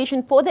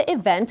anticipation for the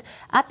event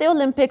at the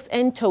Olympics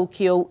in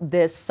Tokyo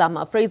this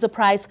summer.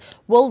 Fraser-Pryce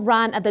will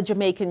run at the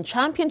Jamaican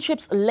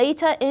Championships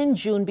later in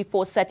June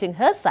before setting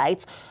her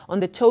sights on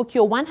the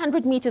Tokyo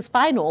 100 meters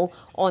final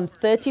on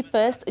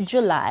 31st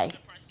July.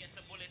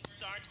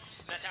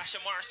 Natasha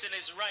Morrison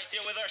is right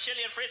there with her.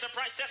 Shelly-Ann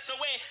Fraser-Pryce steps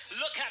away.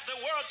 Look at the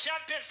world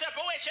champion step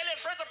away. Shelly-Ann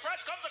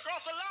Fraser-Pryce comes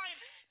across the line.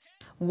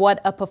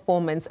 What a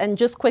performance. And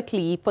just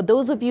quickly, for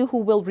those of you who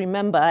will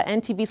remember,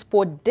 NTV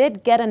Sport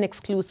did get an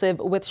exclusive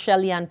with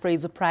Shelly-Ann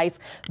Fraser-Pryce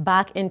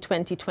back in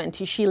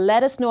 2020. She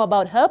let us know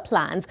about her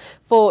plans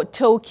for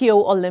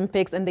Tokyo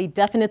Olympics, and they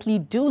definitely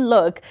do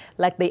look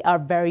like they are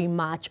very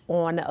much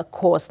on a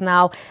course.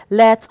 Now,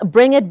 let's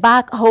bring it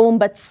back home,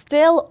 but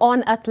still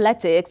on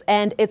athletics,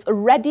 and it's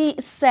ready,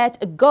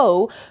 set,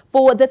 go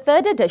for the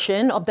 3rd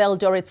edition of the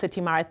Eldoret City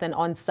Marathon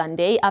on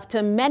Sunday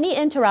after many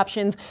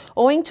interruptions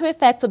owing to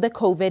effects of the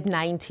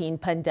COVID-19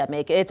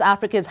 pandemic. It's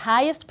Africa's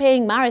highest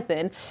paying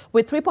marathon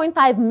with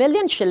 3.5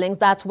 million shillings.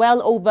 That's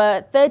well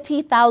over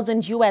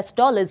 $30,000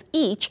 US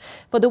each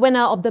for the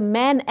winner of the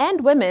men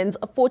and women's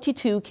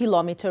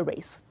 42-kilometer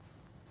race.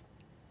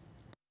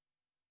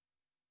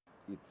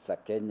 It's a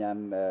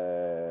Kenyan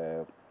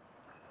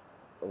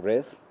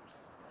race,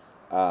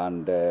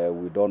 and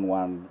we don't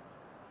want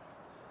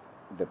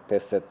the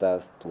pace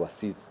setters to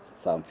assist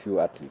some few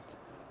athletes.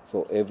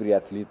 So every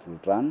athlete will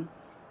run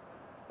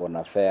on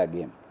a fair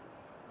game.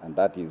 And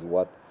that is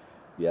what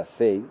we are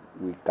saying.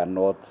 We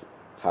cannot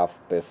have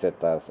pace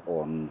setters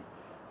on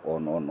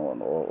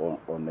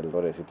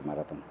Eldoret City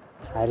Marathon.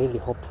 I really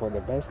hope for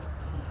the best.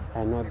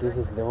 I know this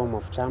is the home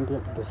of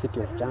champions, the city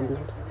of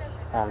champions,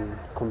 and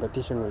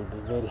competition will be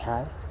very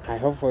high. I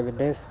hope for the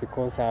best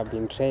because I've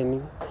been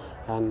training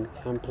and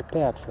I'm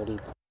prepared for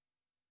it.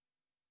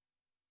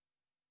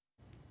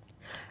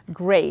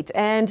 Great.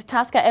 And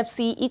Tusker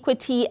FC,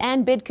 Equity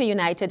and Bidco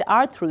United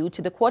are through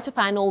to the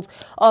quarterfinals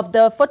of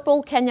the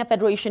Football Kenya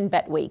Federation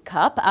Betway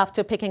Cup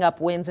after picking up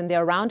wins in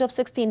their round of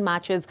 16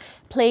 matches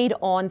played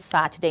on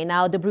Saturday.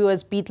 Now, the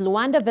Brewers beat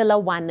Luanda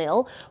Villa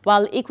 1-0,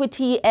 while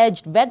Equity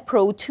edged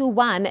VetPro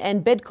 2-1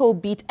 and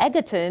Bidco beat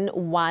Egerton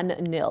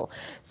 1-0.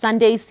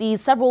 Sunday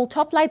sees several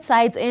top-flight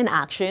sides in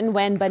action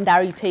when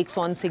Bandari takes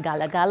on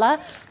Sigalagala,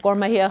 Gor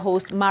Mahia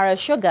host Mara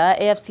Sugar,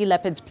 AFC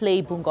Leopards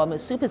play Bungoma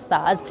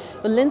Superstars,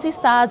 with Lindsay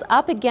Stars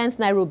up against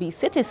Nairobi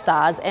City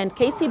Stars, and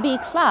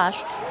KCB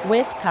clash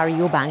with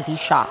Kariobangi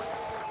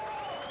Sharks.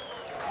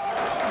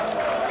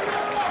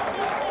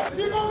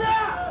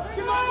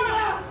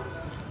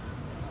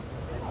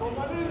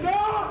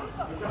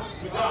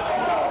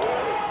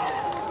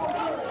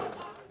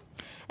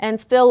 And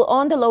still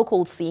on the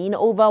local scene,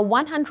 over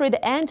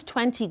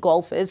 120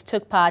 golfers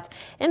took part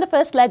in the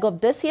first leg of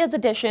this year's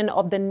edition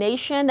of the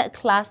Nation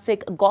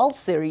Classic Golf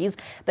Series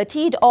that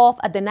teed off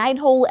at the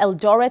 9-hole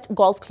Eldoret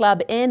Golf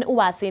Club in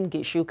Uasin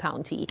Gishu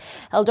County.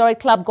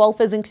 Eldoret Club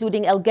golfers,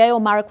 including Elgeyo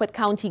Marakwet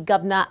County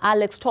Governor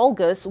Alex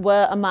Tolgus,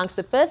 were amongst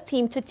the first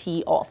team to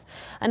tee off.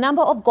 A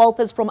number of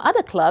golfers from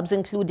other clubs,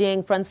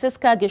 including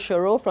Francisca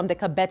Gishoro from the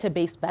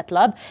Kabete-based Bet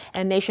Club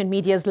and Nation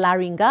Media's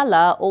Larry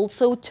Ngala,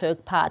 also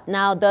took part.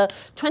 Now, the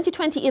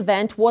 2020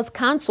 event was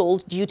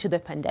cancelled due to the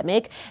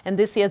pandemic, and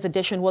this year's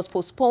edition was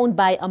postponed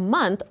by a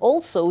month,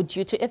 also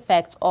due to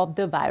effects of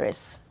the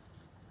virus.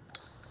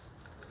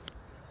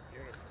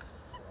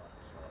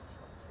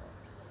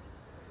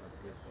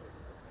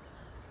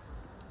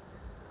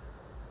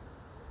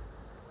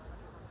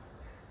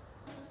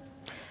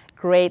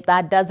 Great,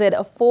 that does it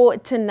for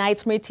tonight.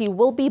 Smriti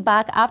will be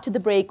back after the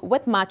break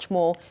with much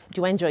more.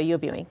 Do enjoy your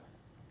viewing.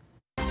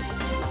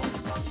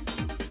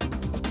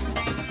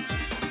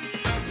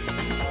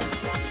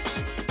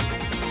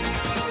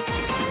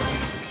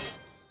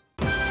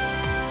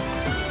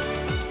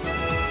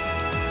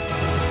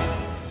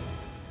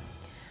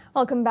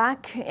 Welcome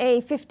back.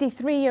 A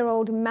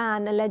 53-year-old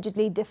man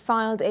allegedly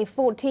defiled a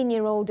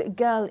 14-year-old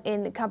girl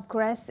in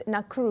Kapkores,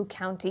 Nakuru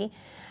County.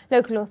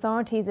 Local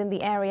authorities in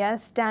the area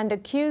stand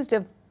accused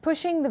of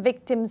pushing the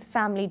victim's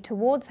family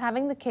towards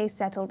having the case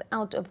settled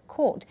out of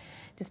court,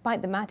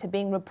 despite the matter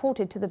being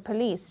reported to the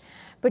police.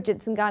 Bridget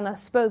Singana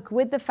spoke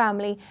with the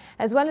family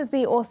as well as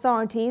the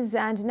authorities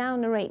and now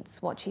narrates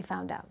what she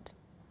found out.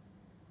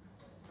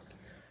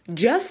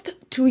 Just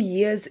 2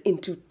 years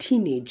into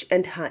teenage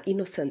and her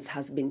innocence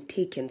has been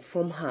taken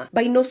from her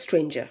by no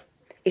stranger.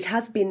 It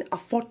has been a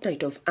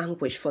fortnight of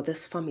anguish for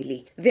this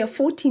family. Their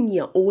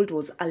 14-year-old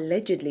was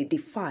allegedly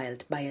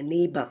defiled by a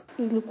neighbor.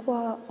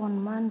 Ilikuwa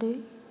on Monday,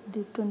 the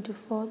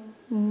 24th.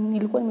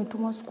 Nilikuwa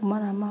nimetumwa sukuma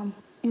na mama.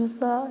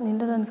 Yusa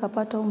nindana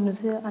nikapata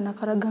mzee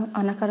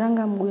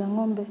anakaranga mguu ya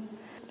ng'ombe.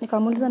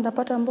 Nikamuuliza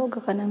ndapata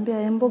mboga,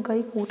 kaniambia mboga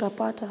iko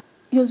utapata.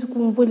 Hiyo siku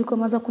mvua ilikuwa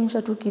imeanza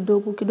kunyesha tu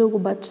kidogo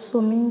but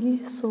so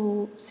mingi,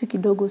 so si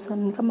kidogo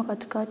sana, ni kama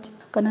katikati.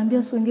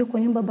 Kaniambia so ingie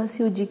kwa nyumba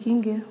basi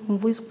ujikinge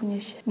mvua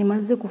isikunyeshe.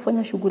 Nimalize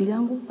kufanya shughuli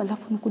yangu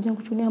alafu nikuje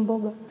kuchunia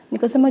mboga.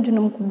 Nikasema juu ni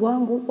mkubwa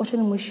wangu, wacha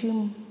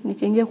nimheshimu.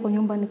 Nikaingia kwa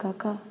nyumba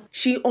nikakaa.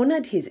 She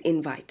honored his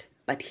invite,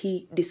 but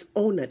he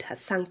dishonored her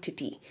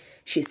sanctity.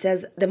 She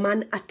says the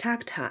man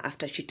attacked her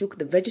after she took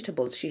the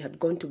vegetables she had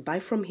gone to buy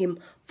from him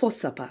for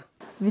supper.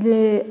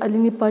 Vile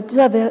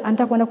alinipatia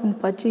anataka kwenda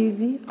kunipatia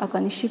hivi,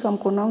 akanishika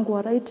mkono wangu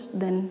wa right,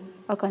 then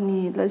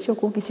akanilalisha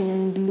kwa kiti chenye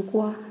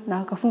nilikuwa na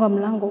akafunga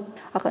mlango,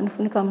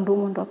 akanifunika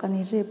mdomo ndo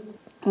akanirape.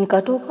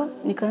 Nikatoka,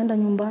 nikaenda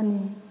nyumbani.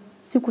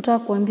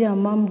 Sikutaka kuambia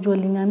mama, juu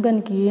aliniambia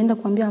nikienda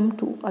kuambia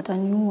mtu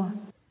ataniua.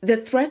 The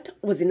threat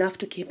was enough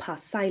to keep her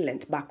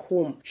silent back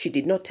home. She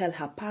did not tell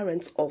her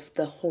parents of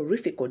the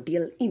horrific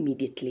ordeal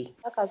immediately.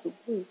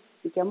 Asubuhi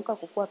nikiamka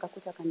kukua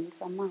akakuja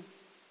akaniuliza, mama,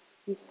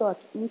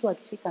 mtu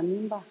akishika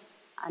mimba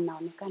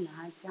anaonekana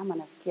aje ama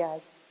nasikia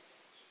aje?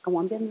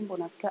 Kamwambia mimba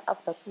unasikia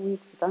after 2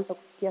 weeks utaanza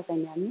kusikia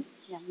sign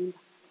ya mimba.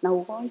 Na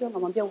ugonjwa,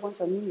 ngamwambia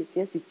ugonjwa mimi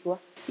siwezi jua.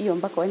 Hiyo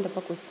mpaka waende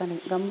paka hospitali.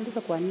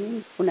 Ngamuuliza kwa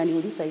nini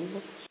unaniuliza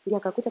hivyo? Ndiye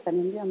akakuja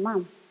kaniambia,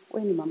 mama,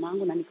 wewe ni mama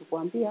yangu na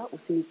nikikwambia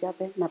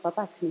usinichape na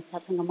papa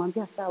asinichape.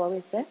 Ngamwambia sawa,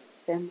 wewe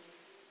sema.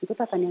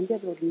 Mtoto akaniambia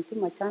vile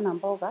ulinituma chana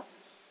mboga,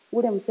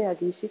 ule mzee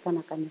alinishika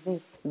na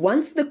kanirape.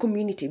 Once the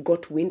community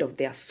got wind of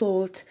the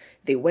assault,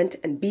 they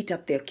went and beat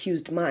up the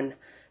accused man.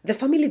 The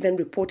family then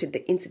reported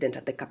the incident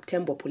at the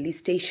Kaptembo police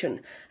station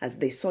as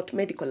they sought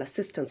medical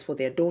assistance for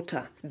their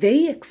daughter.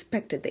 They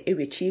expected the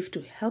area chief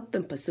to help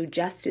them pursue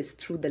justice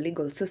through the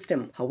legal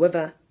system.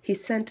 However, he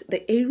sent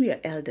the area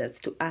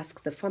elders to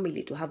ask the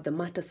family to have the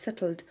matter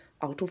settled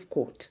out of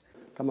court.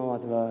 Kama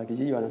watu wa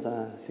kijiji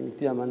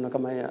wanasingitia maneno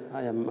kama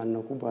haya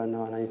maneno kubwa na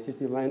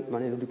wanainsist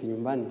maneno irudi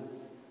kinyumbani,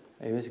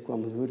 haiwezi kuwa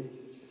mzuri.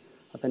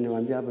 Hata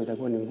niwaambia hapo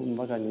itakuwa ni ngumu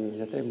mpaka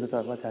nitetee mtoto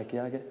apate haki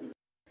yake.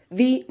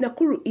 The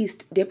Nakuru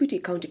East Deputy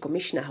County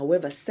Commissioner,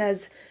 however,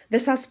 says the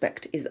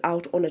suspect is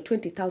out on a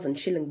 20,000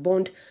 shilling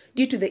bond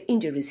due to the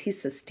injuries he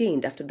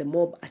sustained after the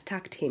mob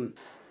attacked him.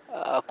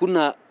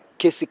 Kuna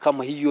kesi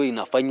kama hiyo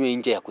inafanywa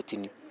nje ya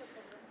kotini.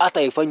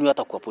 Hata ifanywe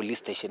hata kwa police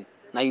station.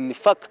 Na in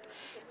fact,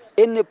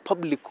 any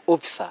public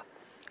officer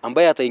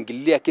ambaye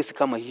ataingilia kesi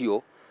kama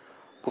hiyo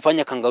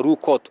kufanya kangaroo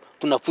court,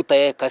 tunafuta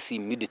yeye kasi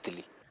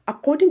immediately.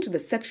 According to the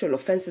Sexual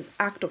Offences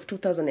Act of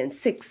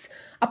 2006,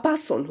 a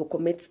person who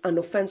commits an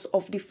offence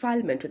of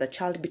defilement with a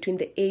child between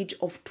the age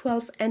of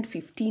 12 and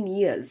 15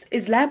 years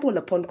is liable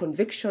upon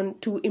conviction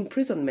to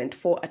imprisonment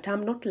for a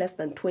term not less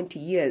than 20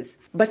 years.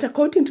 But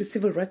according to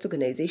civil rights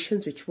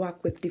organizations which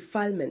work with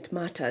defilement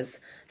matters,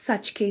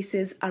 such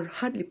cases are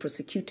hardly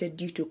prosecuted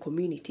due to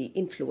community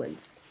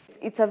influence.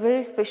 It's a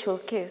very special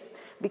case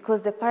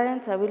because the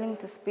parents are willing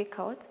to speak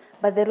out,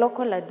 but the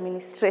local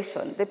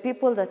administration, the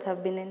people that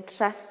have been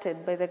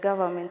entrusted by the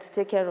government to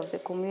take care of the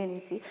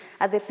community,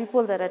 are the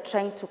people that are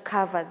trying to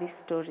cover these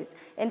stories.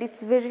 And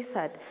it's very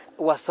sad.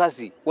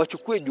 Wazazi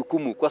wachukue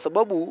jukumu kwa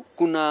sababu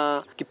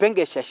kuna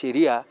kipenge cha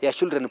sheria ya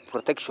children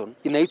protection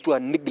inaitwa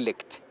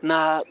neglect.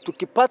 Na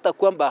tukipata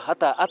kwamba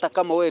hata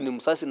kama wewe ni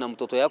mzazi na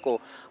mtoto yako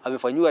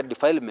amefanywa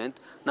defilement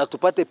na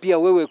tupate pia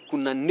wewe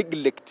kuna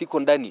neglect iko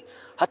ndani,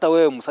 hata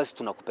wewe mzazi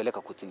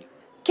tunakupeleka kotini.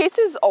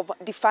 Cases of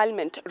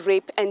defilement,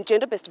 rape and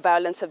gender-based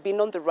violence have been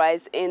on the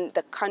rise in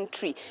the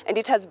country, and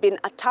it has been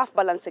a tough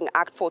balancing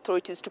act for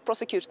authorities to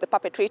prosecute the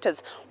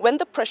perpetrators when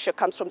the pressure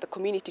comes from the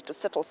community to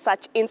settle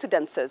such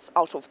incidences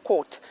out of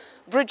court.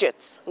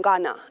 Bridget,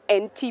 Ghana,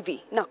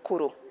 NTV,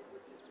 Nakuru.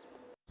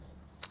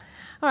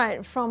 All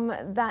right, from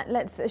that,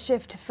 let's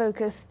shift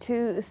focus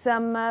to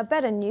some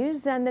better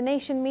news. And the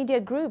Nation Media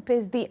Group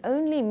is the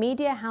only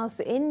media house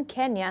in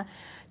Kenya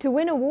to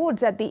win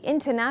awards at the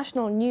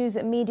International News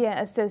Media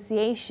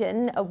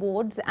Association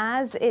Awards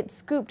as it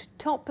scooped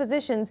top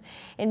positions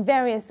in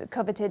various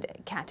coveted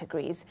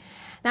categories.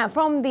 Now,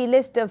 from the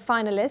list of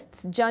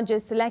finalists,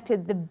 judges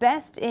selected the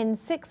best in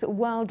 6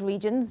 world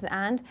regions,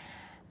 and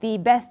the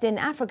best in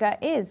Africa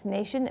is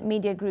Nation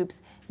Media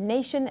Group's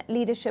Nation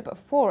Leadership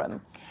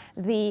Forum.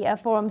 The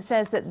forum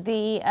says that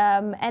the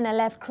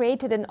NLF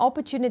created an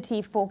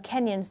opportunity for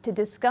Kenyans to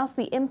discuss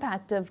the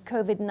impact of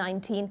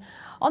COVID-19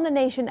 on the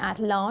nation at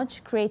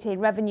large, create a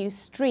revenue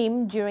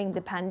stream during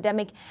the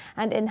pandemic,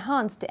 and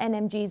enhanced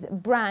NMG's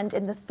brand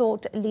in the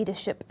thought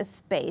leadership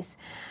space.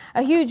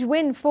 A huge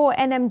win for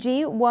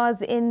NMG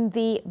was in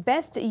the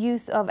best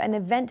use of an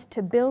event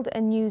to build a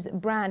news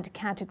brand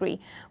category,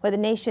 where the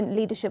Nation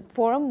Leadership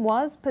Forum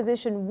was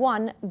position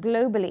 1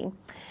 globally.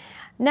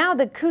 Now,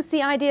 the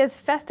Kusi Ideas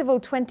Festival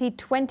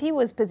 2020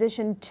 was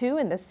position 2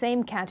 in the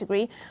same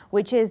category,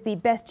 which is the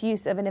best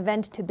use of an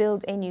event to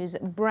build a news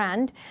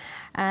brand.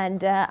 And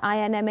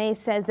INMA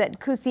says that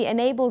Kusi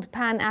enabled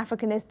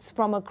Pan-Africanists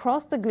from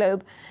across the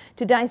globe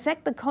to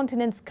dissect the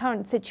continent's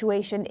current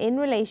situation in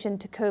relation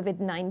to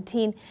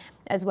COVID-19,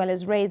 as well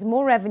as raise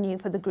more revenue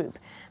for the group.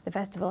 The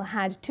festival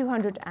had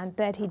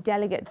 230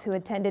 delegates who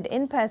attended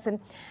in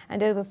person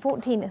and over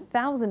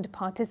 14,000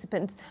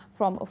 participants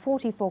from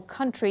 44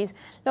 countries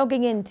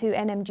logging into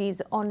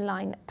NMG's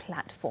online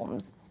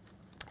platforms.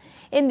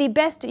 In the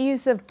best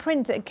use of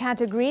print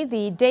category,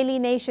 the Daily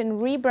Nation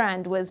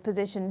rebrand was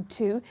positioned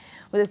 2,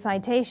 with a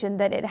citation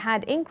that it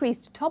had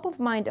increased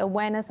top-of-mind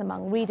awareness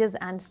among readers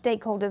and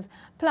stakeholders,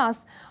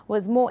 plus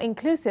was more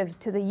inclusive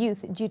to the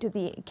youth due to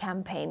the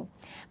campaign.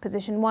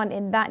 Position 1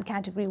 in that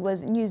category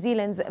was New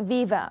Zealand's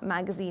Viva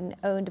magazine,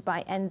 owned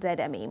by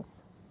NZME.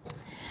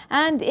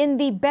 And in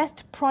the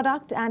best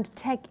product and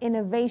tech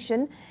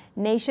innovation,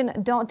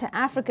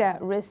 Nation.Africa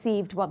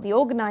received what the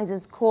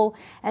organizers call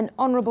an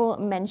honorable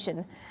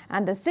mention.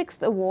 And the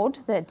 6th award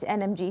that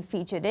NMG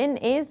featured in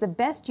is the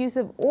best use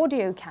of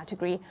audio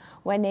category,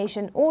 where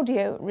Nation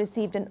Audio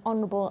received an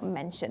honorable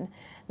mention.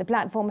 The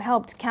platform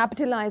helped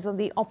capitalize on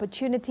the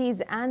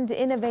opportunities and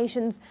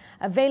innovations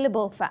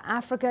available for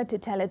Africa to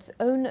tell its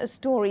own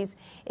stories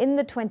in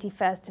the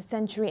 21st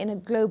century in a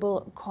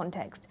global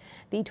context.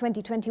 The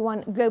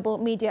 2021 Global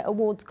Media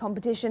Awards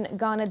competition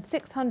garnered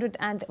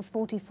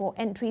 644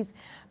 entries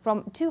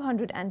from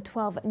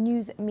 212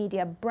 news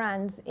media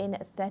brands in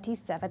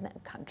 37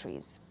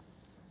 countries.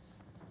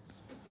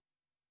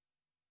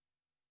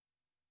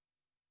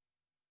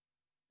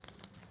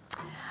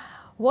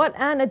 What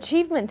an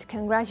achievement.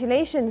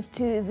 Congratulations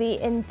to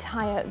the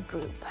entire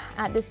group.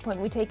 At this point,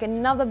 we take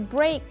another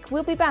break.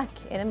 We'll be back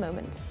in a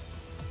moment.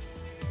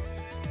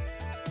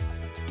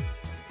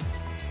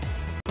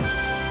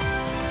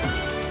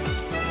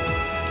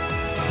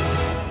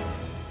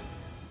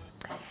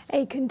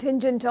 A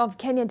contingent of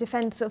Kenyan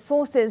Defence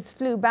Forces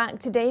flew back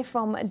today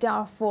from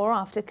Darfur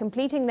after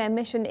completing their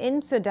mission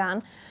in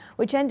Sudan,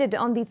 which ended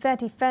on the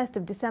 31st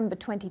of December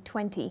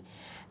 2020.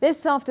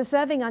 This after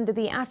serving under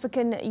the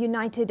African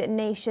United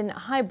Nation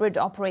hybrid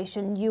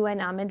operation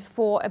UNAMID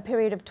for a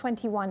period of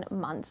 21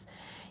 months.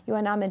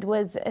 UNAMID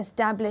was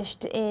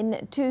established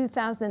in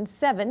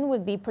 2007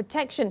 with the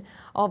protection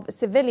of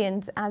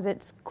civilians as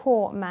its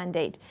core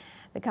mandate.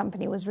 The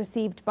company was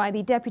received by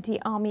the Deputy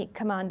Army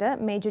Commander,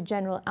 Major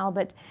General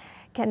Albert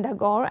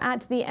Kendagor,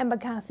 at the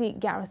Embakasi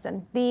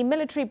garrison. The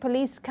military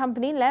police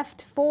company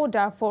left for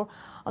Darfur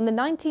on the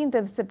 19th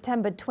of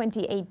September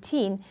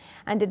 2018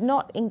 and did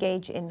not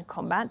engage in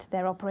combat.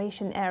 Their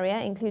operation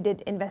area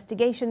included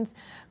investigations,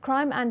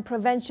 crime and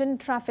prevention,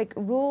 traffic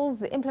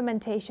rules,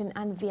 implementation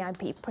and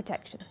VIP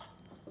protection.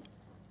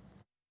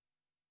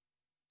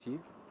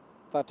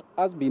 That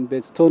has been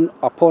bestowed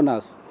upon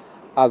us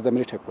as the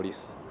military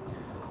police.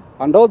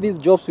 And all these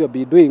jobs we have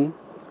been doing,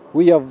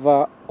 we have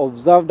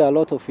observed a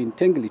lot of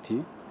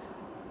integrity,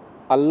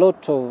 a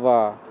lot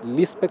of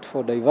respect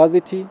for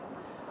diversity,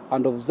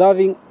 and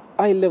observing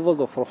high levels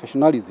of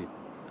professionalism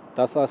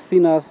that has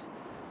seen us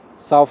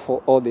serve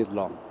for all this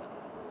long.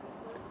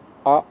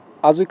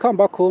 As we come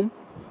back home,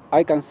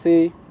 I can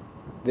say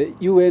the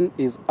UN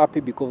is happy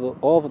because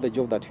of the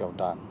job that you have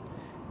done.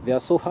 They are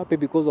so happy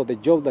because of the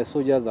job the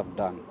soldiers have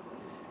done.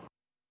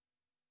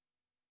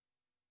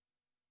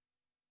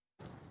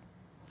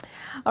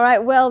 All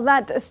right, well,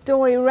 that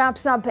story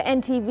wraps up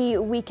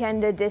NTV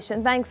Weekend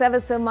Edition. Thanks ever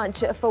so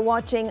much for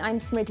watching. I'm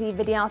Smriti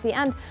Vidyarthi,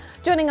 and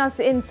joining us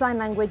in sign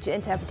language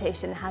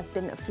interpretation has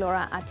been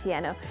Flora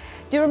Atieno.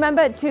 Do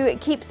remember to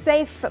keep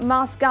safe,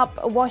 mask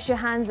up, wash your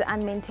hands,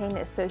 and maintain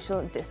a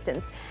social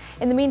distance.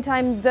 In the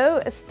meantime,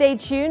 though, stay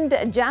tuned.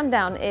 Jam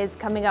Down is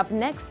coming up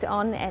next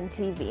on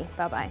NTV.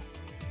 Bye-bye.